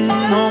sitting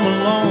home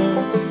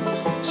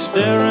alone,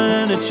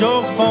 staring at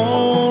your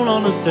phone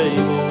on the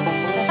table.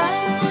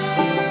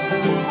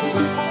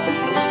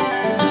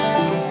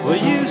 Well,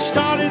 you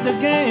started the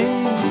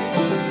game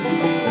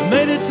and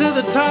made it to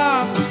the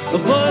top,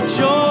 but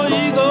your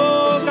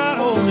ego got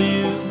hold of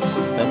you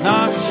and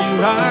knocked you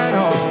right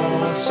off.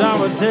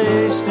 Sour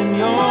taste in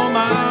your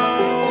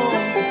mouth,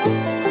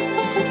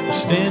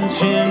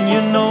 stench in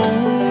your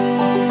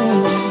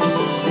nose.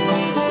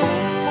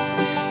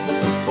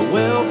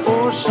 Well,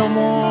 for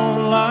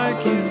someone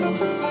like you,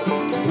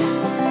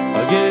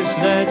 I guess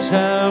that's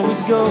how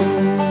it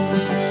goes.